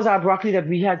 So here goes our broccoli that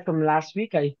we had from last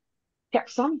week. I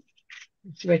kept some.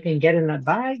 Let's see if I can get in that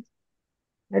bag.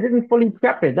 I didn't fully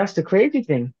prep it. That's the crazy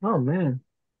thing. Oh man.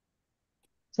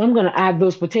 So I'm gonna add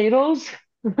those potatoes.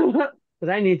 But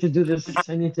I need to do this.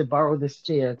 I need to borrow this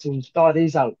chair to thaw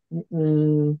these out.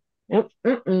 Mm-mm. Yep,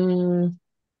 mm-mm.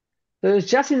 So it's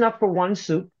just enough for one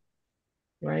soup,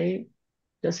 right?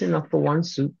 Just enough for one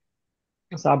soup.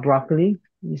 That's our broccoli.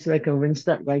 You see, I can rinse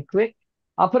that right quick.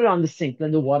 I'll put it on the sink,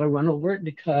 let the water run over it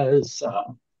because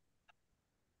so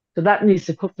that needs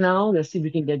to cook now. Let's see if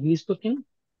we can get these cooking.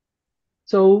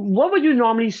 So, what would you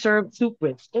normally serve soup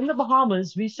with? In the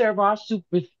Bahamas, we serve our soup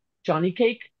with Johnny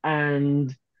cake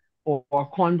and or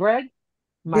cornbread.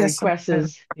 My Yes, request sometimes.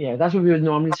 is, yeah, that's what we would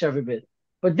normally serve it with.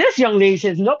 But this young lady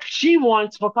says, nope, she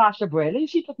wants focaccia bread, and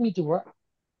she took me to work.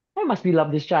 I must be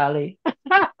love this child, eh?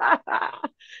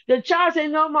 The child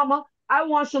said, no, mama, I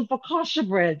want some focaccia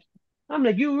bread. I'm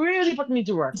like, you really put me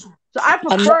to work. So I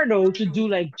Ano- prefer though to do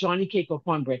like Johnny cake or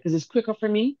cornbread because it's quicker for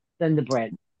me than the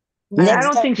bread. And I Right. Next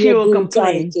don't time think she you'll will do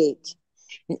Johnny complain. cake.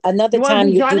 Another You want time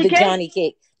to do you'll do Johnny the cake? Johnny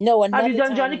cake. No, Have you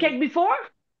done Johnny cake before?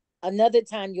 another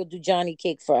time you'll do Johnny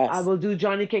cake for I us. will do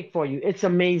Johnny cake for you. It's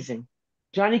amazing.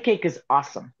 Johnny cake is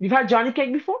awesome. You've had Johnny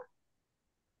cake before?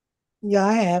 Yeah,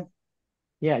 I have.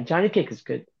 Yeah, Johnny cake is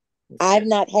good. It's I've good.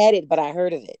 not had it, but I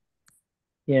heard of it.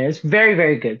 Yeah, it's very,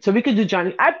 very good. So we could do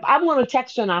Johnny. I'm going to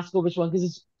text her and ask her which one because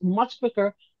it's much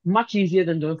quicker, much easier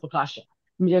than doing focaccia.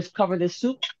 Let me just cover this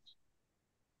soup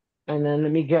and then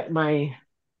let me get my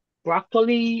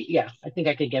broccoli. Yeah, I think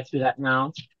I could get through that now.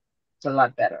 It's a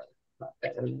lot better. A lot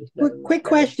better. A lot Quick better.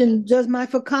 question. Does my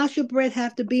focaccia bread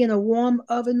have to be in a warm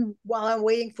oven while I'm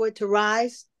waiting for it to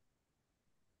rise?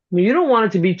 I mean, you don't want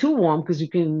it to be too warm because you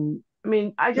can. I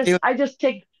mean, You-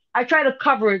 I try to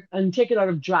cover it and take it out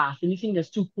of draft. Anything that's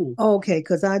too cool. Okay,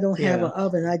 because I don't have Yeah. an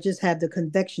oven. I just have the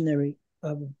confectionery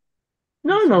oven.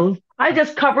 No, So, no. I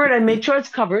just cover it. I make sure it's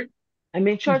covered. I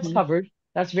make sure it's mhm. covered.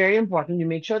 That's very important. You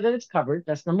make sure that it's covered.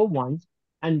 That's number one.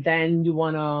 And then you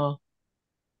wanna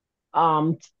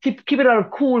keep it out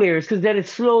of cool areas because then it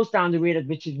slows down the rate at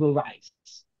which it will rise.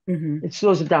 Mhm. It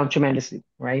slows it down tremendously,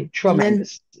 right? And then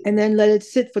Tremendously. let it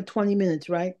sit for 20 minutes,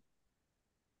 right?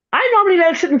 I normally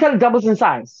let it sit until it doubles in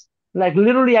size. Like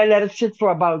literally, I let it sit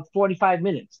for about 45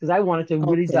 minutes because I want it to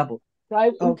really Okay. double.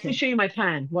 Let me Okay. show you my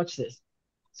pan. Watch this.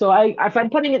 So if I'm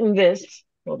putting it in this,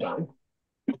 hold on.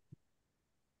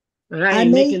 And I I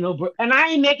ain't making made no bread. And I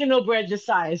ain't making no bread this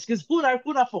size because food are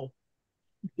full.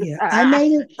 Yeah, Uh-huh.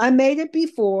 I made it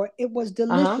before. It was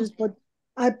delicious, but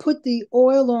I put the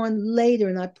oil on later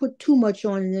and I put too much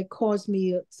on and it caused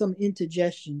me some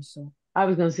indigestion. So, I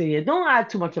was gonna say, yeah, don't add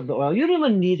too much of the oil. You don't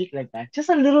even need it like that. Just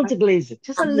a little I, to glaze it.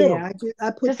 Just a yeah, little.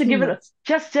 I put Just to too give it much.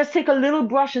 just take a little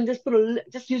brush and just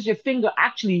just use your finger.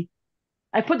 Actually,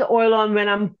 I put the oil on when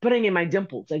I'm putting in my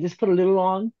dimples. I just put a little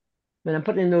on when I'm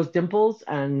putting in those dimples,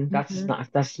 and that's Hmm. not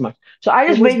that's much. So I It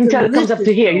just was wait until it comes up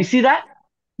to delicious here. You though. see that?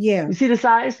 Yeah, You see the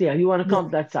size? Yeah, you want to come yeah.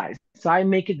 up that size. So I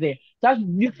make it there.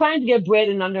 You're trying to get bread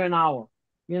in under an hour,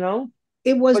 you know?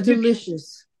 It was But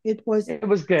delicious. it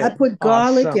was I good. put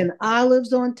garlic Awesome. and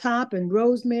olives on top and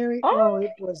rosemary. Oh, Oh,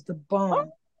 it was the oh,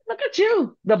 bomb. look at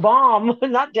you. The bomb.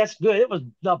 Not just good, it was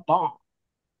the bomb.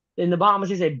 In the Bahamas,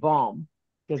 they say bomb.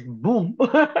 Just boom.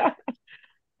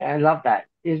 I love that.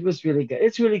 It was really good.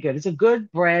 It's really good. It's a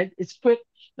good bread. It's quick.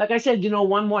 Like I said,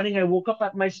 one morning I woke up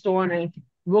at my store and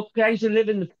I used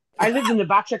to I lived in the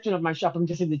back section of my shop. I'm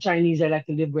just in the Chinese. I like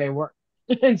to live where I work.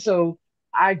 And so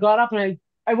I got up and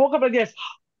I woke up like this.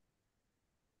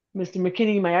 Mr.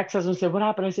 McKinney, my ex-husband said, what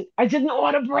happened? I said, I didn't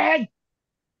order bread.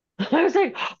 I was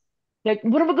like,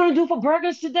 what am I gonna do for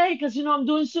burgers today? Because I'm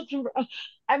doing soups and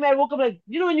I mean I woke up like,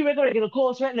 when you wake up like in a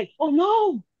cold sweat, like, oh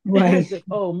no. I Right. said,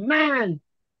 oh man.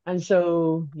 And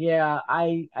so yeah,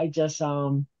 I just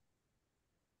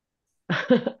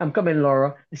I'm coming,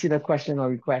 Laura. I see that question or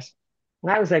request.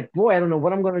 And I was like, boy, I don't know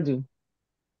what I'm gonna do.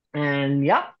 And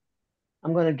yep,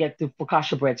 I'm gonna get the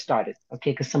focaccia bread started,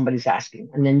 okay? Because somebody's asking,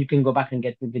 and then you can go back and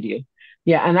get the video.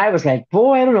 Yeah, and I was like,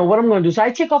 boy, I don't know what I'm gonna do. So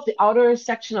I take off the outer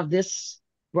section of this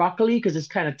broccoli because it's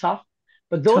kind of tough,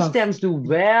 but those Tough. stems do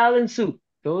well in soup.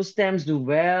 Those stems do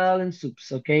well in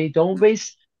soups, okay? Don't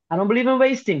waste. I don't believe in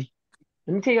wasting.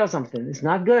 Let me tell you something. It's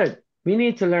not good. We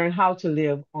need to learn how to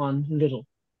live on little.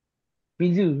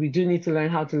 We do. We do need to learn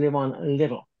how to live on a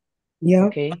little.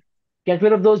 Yep. Okay. Get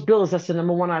rid of those bills. That's the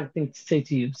number one I think to say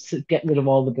to you. Get rid of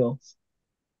all the bills.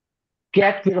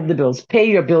 Get rid of the bills. Pay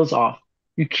your bills off.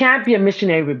 You can't be a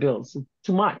missionary with bills. It's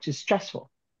too much. It's stressful.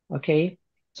 Okay.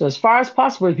 So as far as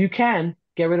possible, if you can,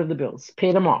 get rid of the bills.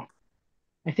 Pay them off.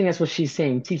 I think that's what she's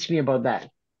saying. Teach me about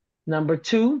that. Number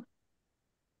two,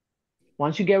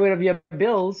 once you get rid of your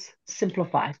bills,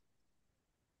 simplify.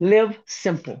 Live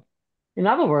simple. In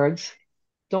other words,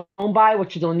 Don't buy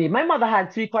what you don't need. My mother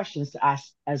had three questions to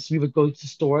ask as we would go to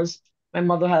stores. My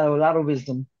mother had a lot of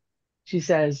wisdom. She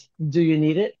says, "Do you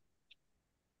need it?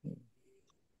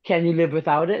 Can you live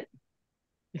without it?"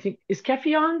 I think is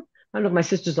Kefi on? I don't know if my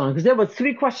sister's on because there were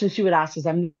three questions she would ask us.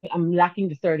 I'm lacking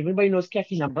the third. If anybody knows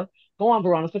Kefi number, go on,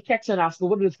 Veronica, text her and ask her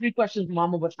what are the three questions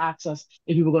Mama would ask us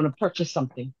if we were going to purchase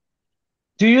something.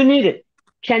 Do you need it?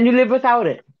 Can you live without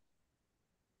it?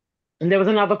 And there was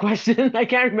another question. I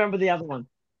can't remember the other one.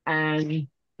 And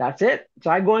that's it.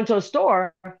 So I go into a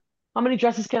store. How many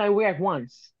dresses can I wear at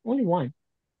once? Only one.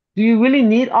 Do you really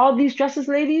need all these dresses,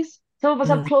 ladies? Some of us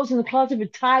have No. clothes in the closet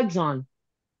with tags on.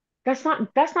 That's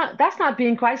not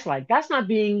being Christ-like. That's not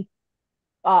being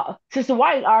Sister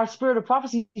White, our spirit of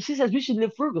prophecy, she says we should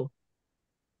live frugal.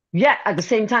 Yet at the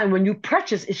same time, when you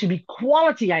purchase, it should be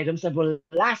quality items that will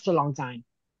last a long time.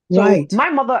 So Right.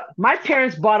 my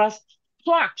parents bought us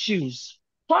Clark shoes.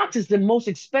 Clark is the most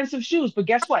expensive shoes, but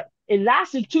guess what? It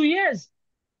lasted 2 years.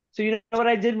 So you know what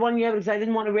I did one year because I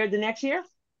didn't want to wear it the next year?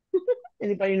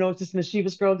 Anybody know what this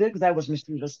mischievous girl did? Because I was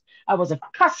mischievous. I was a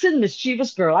cussing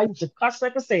mischievous girl. I used to cuss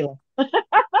like a sailor.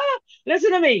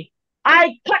 Listen to me.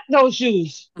 I cut those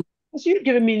shoes. So you're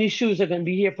giving me these shoes that are going to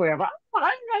be here forever.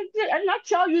 I'm not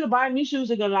telling you to buy me shoes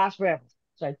that are going to last forever.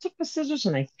 So I took the scissors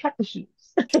and I cut the shoes.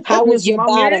 How was your Mom,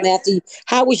 bottom after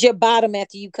how was your bottom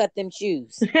after you cut them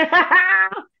shoes?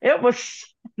 it was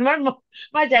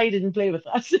my daddy didn't play with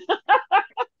us.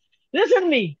 Listen to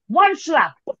me. One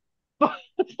slap.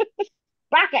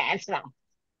 Backhand slap.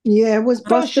 Yeah, it was Those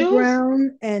Buster shoes.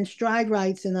 Brown and Stride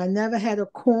Rights, and I never had a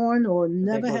corn or There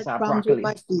never goes had our problems with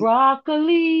my broccoli. feet.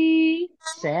 Broccoli,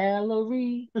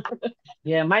 celery.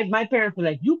 Yeah, my parents were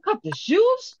like, "You cut the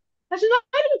shoes?" I said, "No,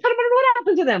 I didn't cut them. I don't know what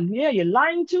happened to them." Yeah, you're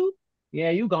lying too.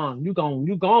 Yeah, you gone, you gone,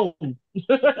 you gone.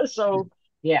 So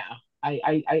yeah,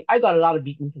 I got a lot of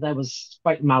beating because I was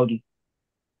quite mouthy.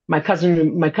 My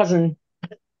cousin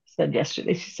said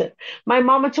yesterday. She said, "My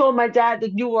mama told my dad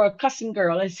that you were a cussing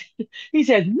girl." He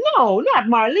said, "No, not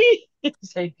Marley." He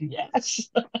said, "Yes,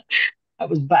 I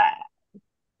was bad."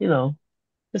 You know,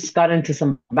 just got into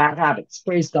some bad habits.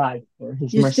 Praise God for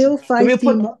His You're mercy. still So we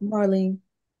feisty, put. Marlene.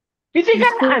 You think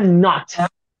You're still I'm not?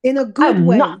 in a good I'm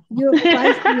not. way. You're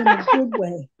feisty in a good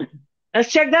way.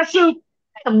 Let's check that soup.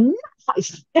 I'm not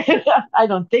feisty. I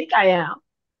don't think I am.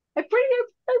 I'm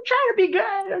trying to be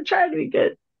good. I'm trying to be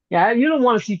good. Yeah, you don't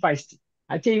want to see feisty.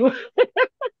 I tell you what.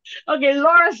 Okay,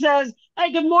 Laura says,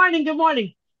 "Hey, good morning. Good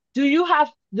morning. Do you have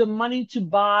the money to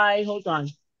buy? Hold on.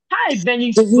 Hi,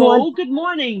 Benny Do you want Bo. Good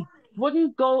morning.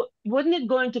 Wouldn't it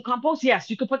go into compost? Yes,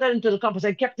 you could put that into the compost.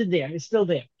 I kept it there. It's still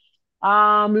there.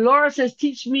 Laura says,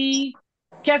 teach me.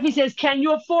 Kathy says, can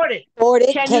you afford it? afford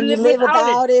it? Can you Can you live live without it?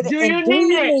 without it? Do And you do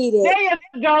need you it? need it? There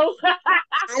you go.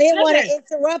 I didn't want Listen,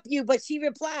 to interrupt you, but she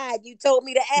replied. You told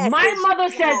me to ask, my and she mother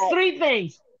said replied. three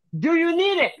things. Do you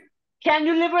need it? Can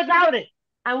you live without it?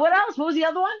 And what else? What was the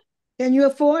other one? Can you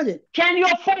afford it? Can you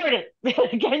afford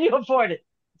it? Can you afford it?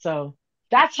 So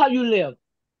that's how you live.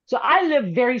 So I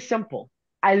live very simple.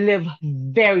 I live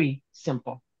very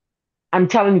simple. I'm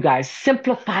telling you guys,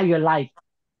 simplify your life.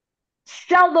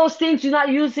 Sell those things you're not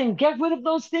using. Get rid of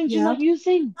those things you're Yeah, not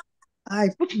using. I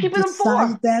What you keeping them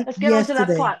decided for? that Let's get onto that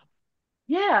yesterday. part.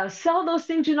 Yeah, sell those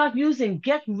things you're not using.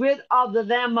 Get rid of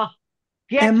them. And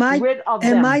Get my rid of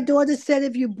and them. my daughter said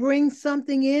if you bring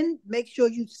something in, make sure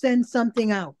you send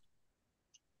something out.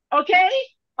 Okay?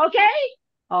 Okay?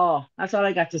 Oh, that's all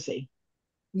I got to say.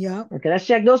 Yeah. Okay, let's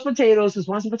check those potatoes. Because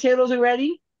once the potatoes are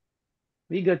ready,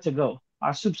 we good to go.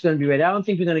 Our soup's going to be ready. I don't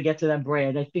think we're going to get to that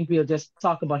bread. I think we'll just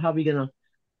talk about how we're going to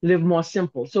live more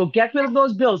simple. So get rid of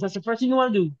those bills. That's the first thing you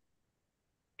want to do.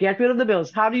 Get rid of the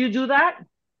bills. How do you do that?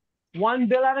 One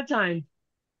bill at a time.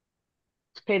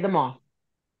 Pay them off.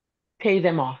 Pay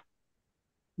them off.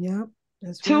 Yeah.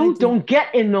 That's what I Two, did. don't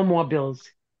get in no more bills.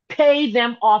 Pay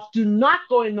them off. Do not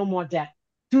go in no more debt.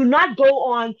 Do not go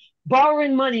on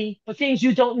borrowing money for things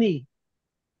you don't need.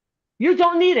 You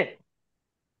don't need it.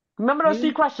 Remember those Yeah.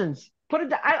 three questions. Put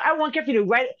it. I want Kathy to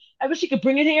write it. I wish you could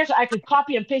bring it here so I could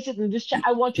copy and paste it in this chat.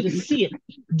 I want you to see it.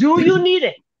 Do you need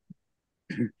it?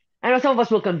 I know some of us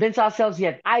will convince ourselves,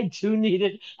 yet I do need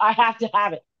it. I have to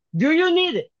have it. Do you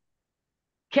need it?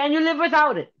 Can you live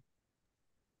without it?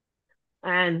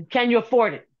 And can you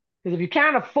afford it? Because if you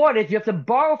can't afford it, you have to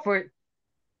borrow for it.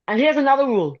 And here's another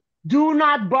rule: do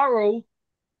not borrow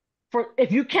for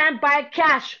if you can't buy it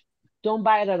cash, don't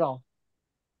buy it at all.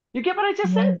 You get what I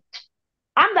just said? Right.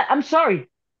 I'm sorry.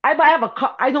 I have a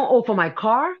car. I don't owe for my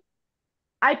car.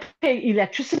 I pay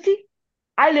electricity.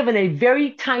 I live in a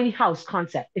very tiny house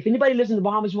concept. If anybody lives in the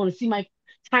Bahamas, you want to see my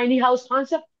tiny house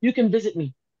concept, you can visit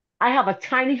me. I have a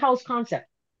tiny house concept.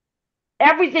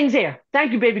 Everything's there.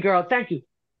 Thank you, baby girl. Thank you.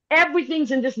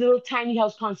 Everything's in this little tiny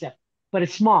house concept, but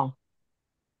it's small.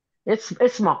 It's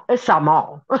small. It's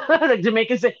small. Like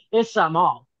Jamaicans say, it's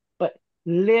small. But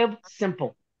live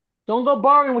simple. Don't go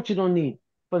borrowing what you don't need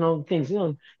for no things.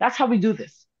 That's how we do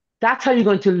this. That's how you're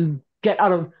going to get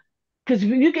out of. Because if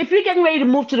you're getting ready to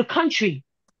move to the country,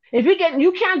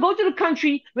 you can't go to the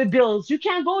country with bills. You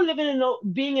can't go living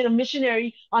being in a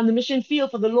missionary on the mission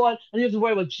field for the Lord, and you have to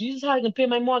worry about Jesus, how I can pay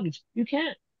my mortgage. You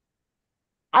can't.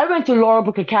 I went to Laurel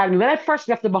Brook Academy when I first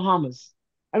left the Bahamas.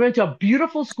 I went to a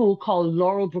beautiful school called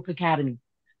Laurel Brook Academy.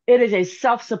 It is a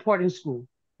self-supporting school.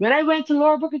 When I went to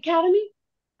Laurel Brook Academy,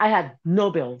 I had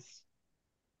no bills.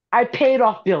 I paid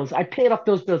off bills. I paid off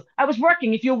those bills. I was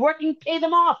working. If you're working, pay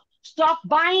them off. Stop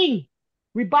buying.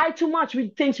 We buy too much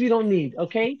with things we don't need,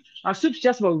 okay? Our soup's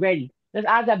just about ready. Let's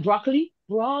add that broccoli.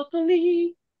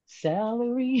 Broccoli,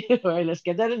 celery. All right, let's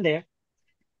get that in there.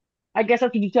 I guess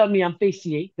that's what you tell me I'm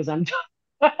facey, because I'm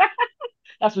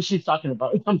that's what she's talking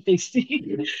about. I'm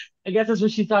tasty. I guess that's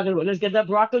what she's talking about. Let's get that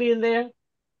broccoli in there.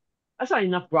 That's not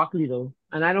enough broccoli though,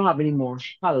 and I don't have any more.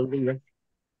 Hallelujah.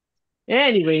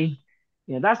 Anyway,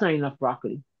 yeah, that's not enough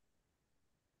broccoli.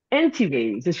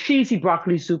 Anyways, this cheesy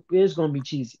broccoli soup is going to be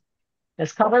cheesy.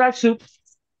 Let's cover that soup.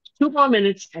 2 more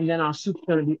minutes, and then our soup's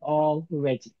going to be all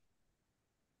ready.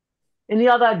 Any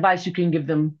other advice you can give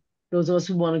them, those of us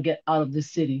who want to get out of the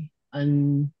city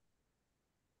and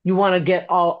you want to get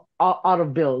all out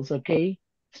of bills, okay?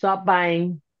 Stop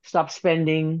buying, stop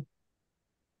spending,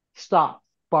 stop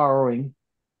borrowing.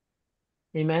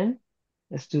 Amen?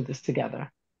 Let's do this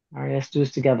together. All right, let's do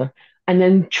this together. And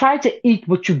then try to eat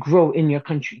what you grow in your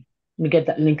country. Let me get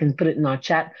that link and put it in our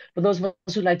chat. For those of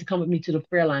us who'd like to come with me to the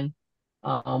prayer line,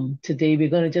 today we're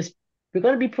going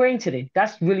to be praying today.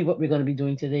 That's really what we're going to be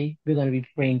doing today. We're going to be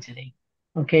praying today.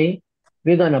 Okay?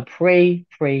 We're going to pray,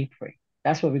 pray, pray.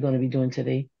 That's what we're going to be doing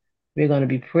today. We're going to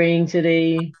be praying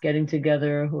today, getting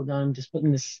together. Hold on, I'm just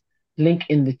putting this link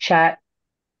in the chat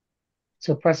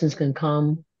so persons can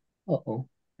come. Uh-oh.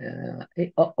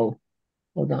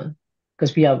 Hold on.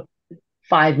 Because we have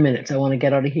 5 minutes. I want to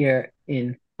get out of here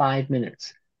in 5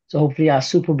 minutes. So hopefully our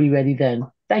soup will be ready then.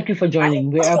 Thank you for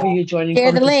joining. Wherever you're joining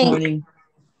Share from the this link.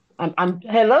 morning.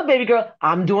 Hello, baby girl.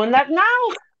 I'm doing that now.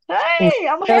 Hey,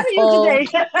 I'm ahead of you Wonderful.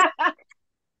 today.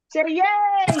 Say yay.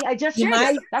 I just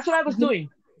shared it. That's what I was doing.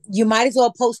 You might as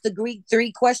well post the Greek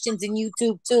 3 questions in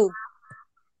YouTube too.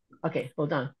 Okay,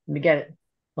 hold on. Let me get it.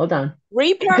 Hold on.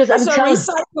 Repurpose or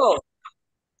recycle.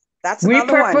 That's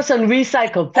another one. Repurpose and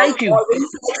recycle. Thank you.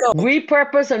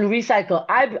 Repurpose and recycle.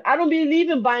 I don't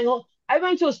believe in buying all. I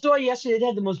went to a store yesterday that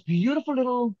had the most beautiful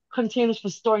little containers for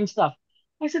storing stuff.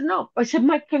 I said, no. I said,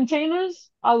 my containers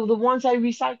are the ones I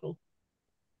recycle.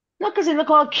 Not because they look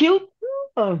all cute.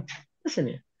 Oh, listen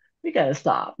here. We gotta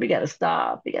stop. We gotta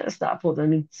stop. We gotta stop. Hold on.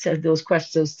 Let me set those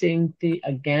questions thing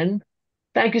again.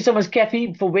 Thank you so much,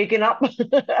 Kathy, for waking up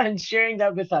and sharing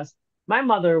that with us. My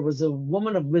mother was a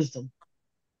woman of wisdom.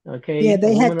 Okay. Yeah,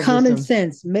 they had common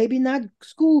sense. Maybe not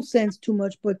school sense too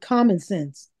much, but common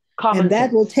sense. Common and that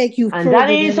sense will take you and further that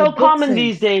ain't than so a book common sense.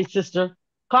 these days, sister.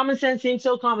 Common sense ain't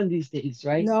so common these days,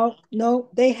 right? No,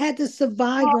 they had to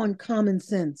survive on common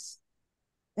sense,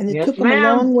 and it Yes, took them a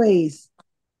long ways.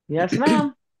 Yes,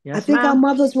 ma'am. Yes, I think our ma'am.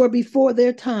 mothers were before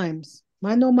their times.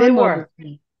 I know my They mother.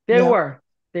 were.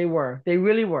 They were. They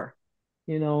really were.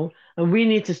 And we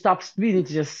need to stop. We need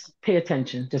to just pay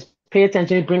attention. Just pay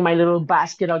attention. Bring my little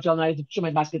basket out, y'all. I have to show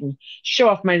my basket and show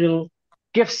off my little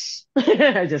gifts.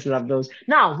 I just love those.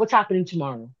 Now, what's happening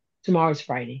tomorrow? Tomorrow's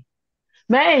Friday.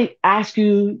 May I ask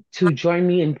you to join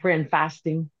me in prayer and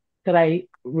fasting? Could I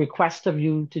request of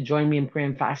you to join me in prayer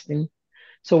and fasting?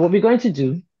 So what we're going to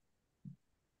do,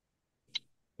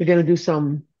 we're going to do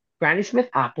some Granny Smith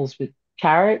apples with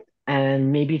carrot,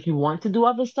 and maybe if you want to do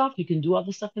other stuff, you can do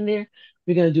other stuff in there.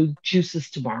 We're going to do juices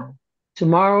tomorrow.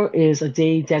 Tomorrow is a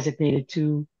day designated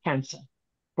to cancer,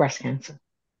 breast cancer.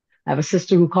 I have a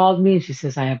sister who called me and she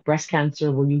says, I have breast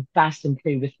cancer. Will you fast and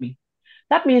pray with me?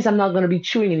 That means I'm not going to be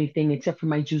chewing anything except for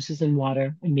my juices and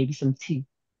water and maybe some tea.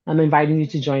 I'm inviting you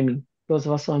to join me. Those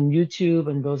of us on YouTube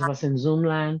and those of us in Zoom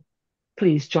land,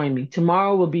 please join me.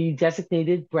 Tomorrow will be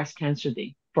designated Breast Cancer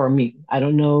Day for me. I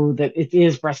don't know that it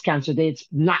is Breast Cancer Day. It's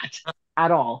not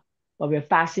at all. But we're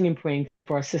fasting and praying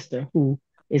for a sister who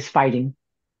is fighting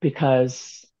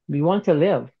because we want to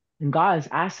live. And God has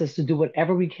asked us to do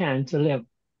whatever we can to live.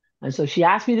 And so she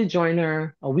asked me to join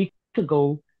her a week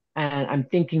ago. And I'm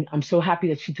thinking, I'm so happy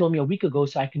that she told me a week ago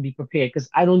so I can be prepared because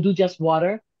I don't do just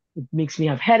water. It makes me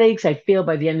have headaches. I feel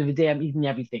by the end of the day, I'm eating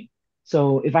everything.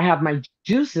 So if I have my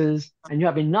juices and you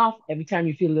have enough, every time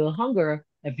you feel a little hunger,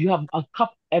 if you have a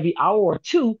cup every hour or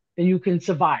two, then you can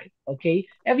survive. okay?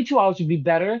 Every 2 hours would be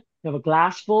better to have a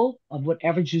glass full of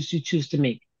whatever juice you choose to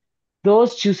make.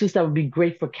 Those juices that would be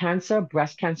great for cancer,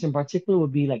 breast cancer in particular,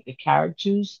 would be like the carrot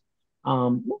juice,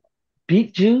 um,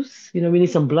 beet juice. You know, we need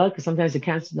some blood because sometimes the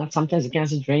cancer, not sometimes the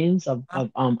cancer drains of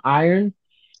iron.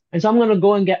 And so I'm gonna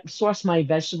go and source my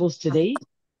vegetables today.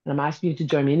 And I'm asking you to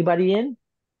join me. Anybody in?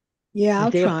 Yeah, A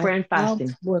I'll day of try. prayer and I'll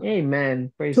fasting. work.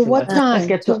 Amen. Praise To the what Lord. Let's time?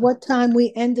 get To to what time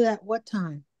we ended at what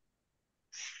time?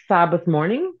 Sabbath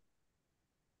morning.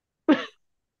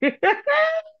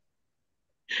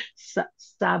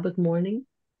 Sabbath morning.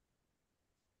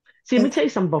 See, let me And tell you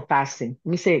something about fasting.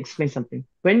 Let me explain something.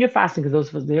 When you're fasting, because those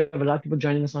of us, we have a lot of people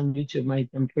joining us on YouTube.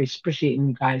 I'm appreciating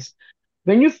you guys.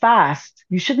 When you fast,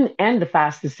 you shouldn't end the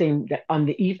fast the same on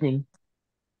the evening.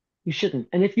 You shouldn't.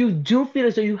 And if you do feel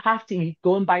as though you have to eat,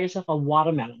 go and buy yourself a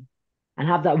watermelon and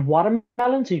have that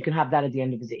watermelon so you can have that at the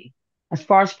end of the day. As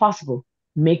far as possible,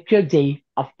 make your day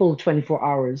a full 24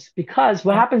 hours. Because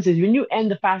what happens is when you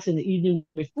end the fast in the evening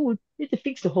with food, it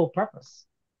defeats the whole purpose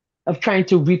of trying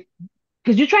to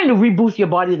because you're trying to reboot your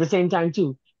body at the same time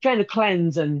too, trying to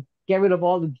cleanse and get rid of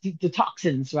all the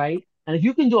toxins, right? And if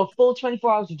you can do a full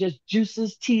 24 hours of just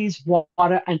juices, teas,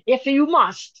 water, and if you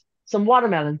must, some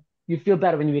watermelon, you feel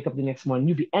better when you wake up the next morning.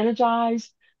 You'll be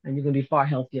energized and you're gonna be far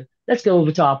healthier. Let's go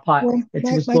over to our pot. well, Let's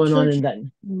see what's my going on church. in that.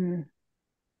 Mm,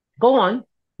 Go on.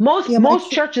 Most yeah,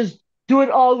 most churches do it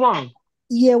all wrong,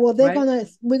 yeah. Well, right?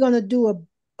 we're gonna do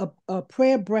a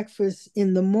prayer breakfast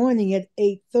in the morning at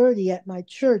 8:30 at my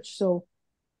church. So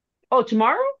Oh,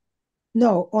 tomorrow?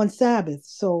 no, on Sabbath.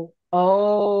 So if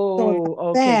Oh, I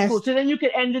okay, cool. fast, So then you can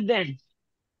end it then.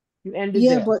 You end it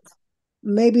yeah, there. but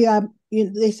maybe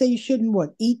they say you shouldn't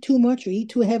what eat too much or eat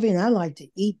too heavy, and I like to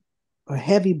eat a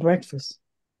heavy breakfast.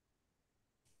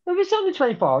 If it's only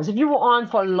 24 hours, if you were on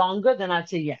for longer, then I'd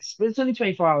say yes. But it's only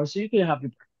 24 hours, so you can have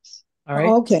your breakfast. All right.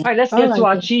 Okay, All right, let's all get to right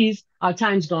our then. cheese. Our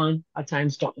time's gone. Our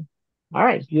time's gone. All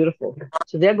right, beautiful.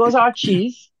 So there goes our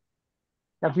cheese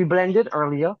that we blended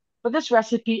earlier. For this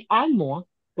recipe and more,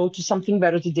 go to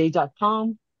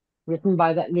somethingbettertoday.com, written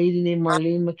by that lady named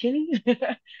Marlene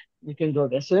McKinney. You can go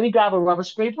there. So let me grab a rubber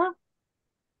scraper.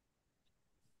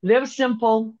 Live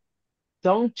simple.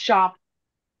 Don't chop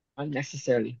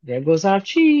unnecessarily. There goes our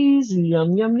cheese.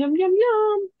 Yum, yum, yum, yum,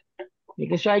 yum.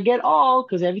 Making sure I get all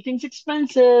because everything's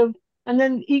expensive. And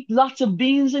then eat lots of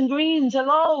beans and greens.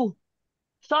 Hello.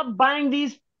 Stop buying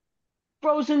these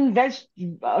frozen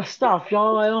stuff.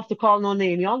 Y'all, I don't have to call no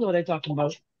name. Y'all know what I'm talking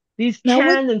about. These Now,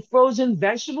 canned and frozen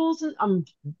vegetables and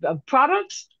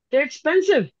products, they're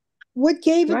expensive, what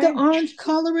gave it the right? orange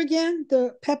color again?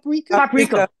 The paprika?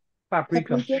 Paprika. Paprika.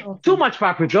 Paprika. Paprika? Too Okay. much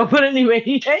paprika. But anyway,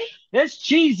 hey, it's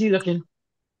cheesy looking.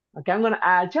 Okay, I'm gonna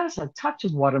add just a touch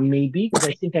of water, maybe, because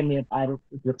I think I may have added.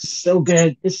 It looks so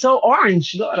good. It's so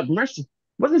orange. Lord have mercy.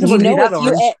 Wasn't You supposed to be know, that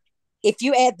orange. if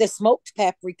you add the smoked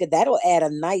paprika, that'll add a Oh,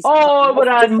 nice but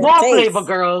add different more flavor, taste.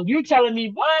 girl. You telling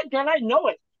me what? Girl, I know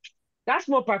it. That's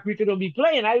more paprika to be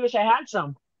playing. I wish I had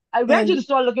some. I went to And the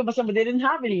store looking for some, but they didn't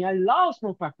have any. I love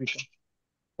smoked paprika.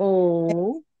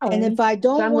 Oh, and oh. if I So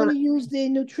don't I'm want gonna. to use the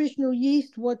nutritional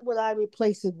yeast, what would I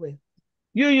replace it with?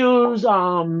 You use That's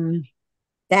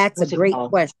a what's it great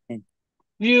called? question.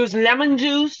 You use lemon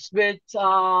juice with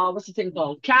what's the thing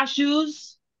called?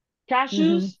 Cashews. Mm-hmm.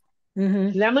 Cashews.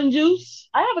 Mm-hmm. Lemon juice.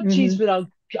 Mm-hmm.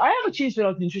 I have a cheese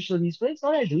without nutritional yeast, but that's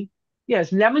all I do.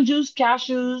 Yes, lemon juice,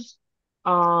 cashews,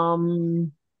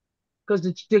 um, because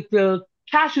the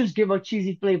cashews give a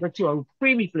cheesy flavor too, a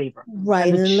creamy flavor. And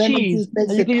Right, the and the lemon juice cheese, makes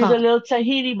and you it can use a pop. little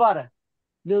tahini butter.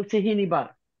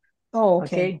 Oh,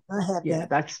 okay. Okay? I have Yeah, that.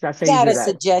 that's how you Got do a that.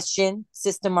 suggestion,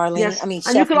 Sister Marlene. Yes. I mean,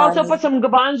 And you Chef could also put Marlene. some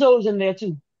garbanzos in there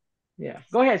too. Yeah.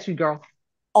 Go ahead, sweet girl.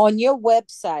 On your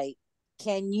website,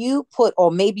 can you put,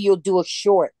 or maybe you'll do a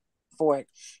short for it,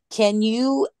 can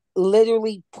you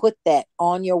literally put that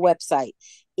on your website?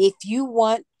 If you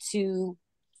want to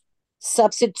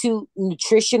substitute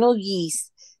nutritional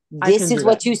yeast, I this can is do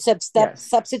what that. you Yes.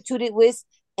 substitute it with,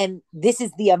 and this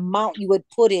is the amount you would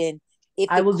put in. If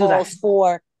I it will do that. calls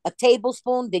for a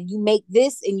tablespoon, then you make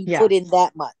this and you Yeah. put in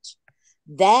that much.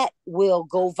 That will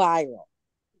go viral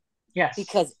Yes.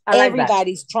 because I like that.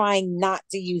 everybody's trying not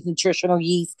to use nutritional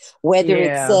yeast, whether it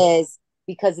Yeah. says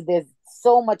because there's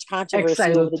so much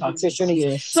controversy over the Excitotoxins. nutritional yeast.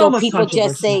 Yeah. So So much people just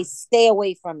controversy. say stay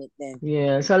away from it then.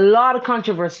 Yeah. It's a lot of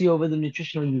controversy over the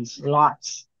nutritional use.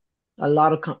 Lots. A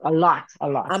lot.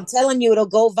 I'm telling you, it'll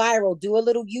go viral. Do a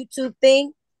little YouTube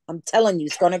thing. I'm telling you,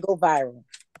 it's gonna go viral.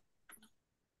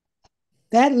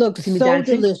 That You looks see me so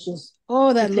dancing? delicious.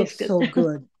 Oh, that It tastes looks good. so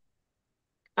good.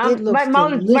 It My looks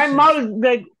mouth delicious. is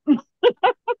like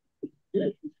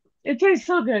it tastes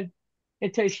so good.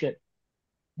 It tastes good.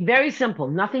 Very simple,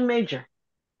 nothing major.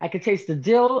 I could taste the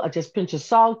dill. I just pinch of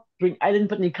salt. I didn't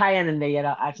put any cayenne in there yet.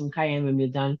 I'll add some cayenne when we're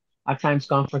done. Our time's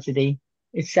gone for today.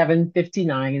 It's 7:59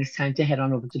 and it's time to head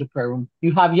on over to the prayer room.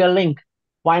 You have your link.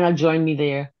 Why not join me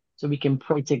there so we can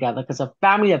pray together? Because a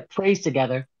family that prays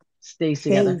together stays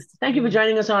together. Thank you for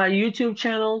joining us on our YouTube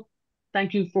channel.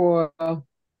 Thank you for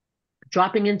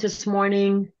dropping in this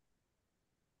morning.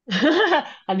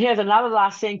 And here's another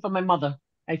last saying from my mother.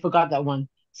 I forgot that one.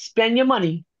 Spend your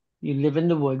money, you live in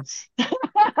the woods.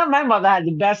 My mother had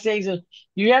the best sayings.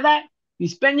 You hear that? You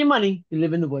spend your money, you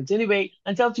live in the woods. Anyway,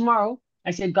 until tomorrow,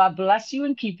 I say God bless you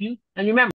and keep you. And remember,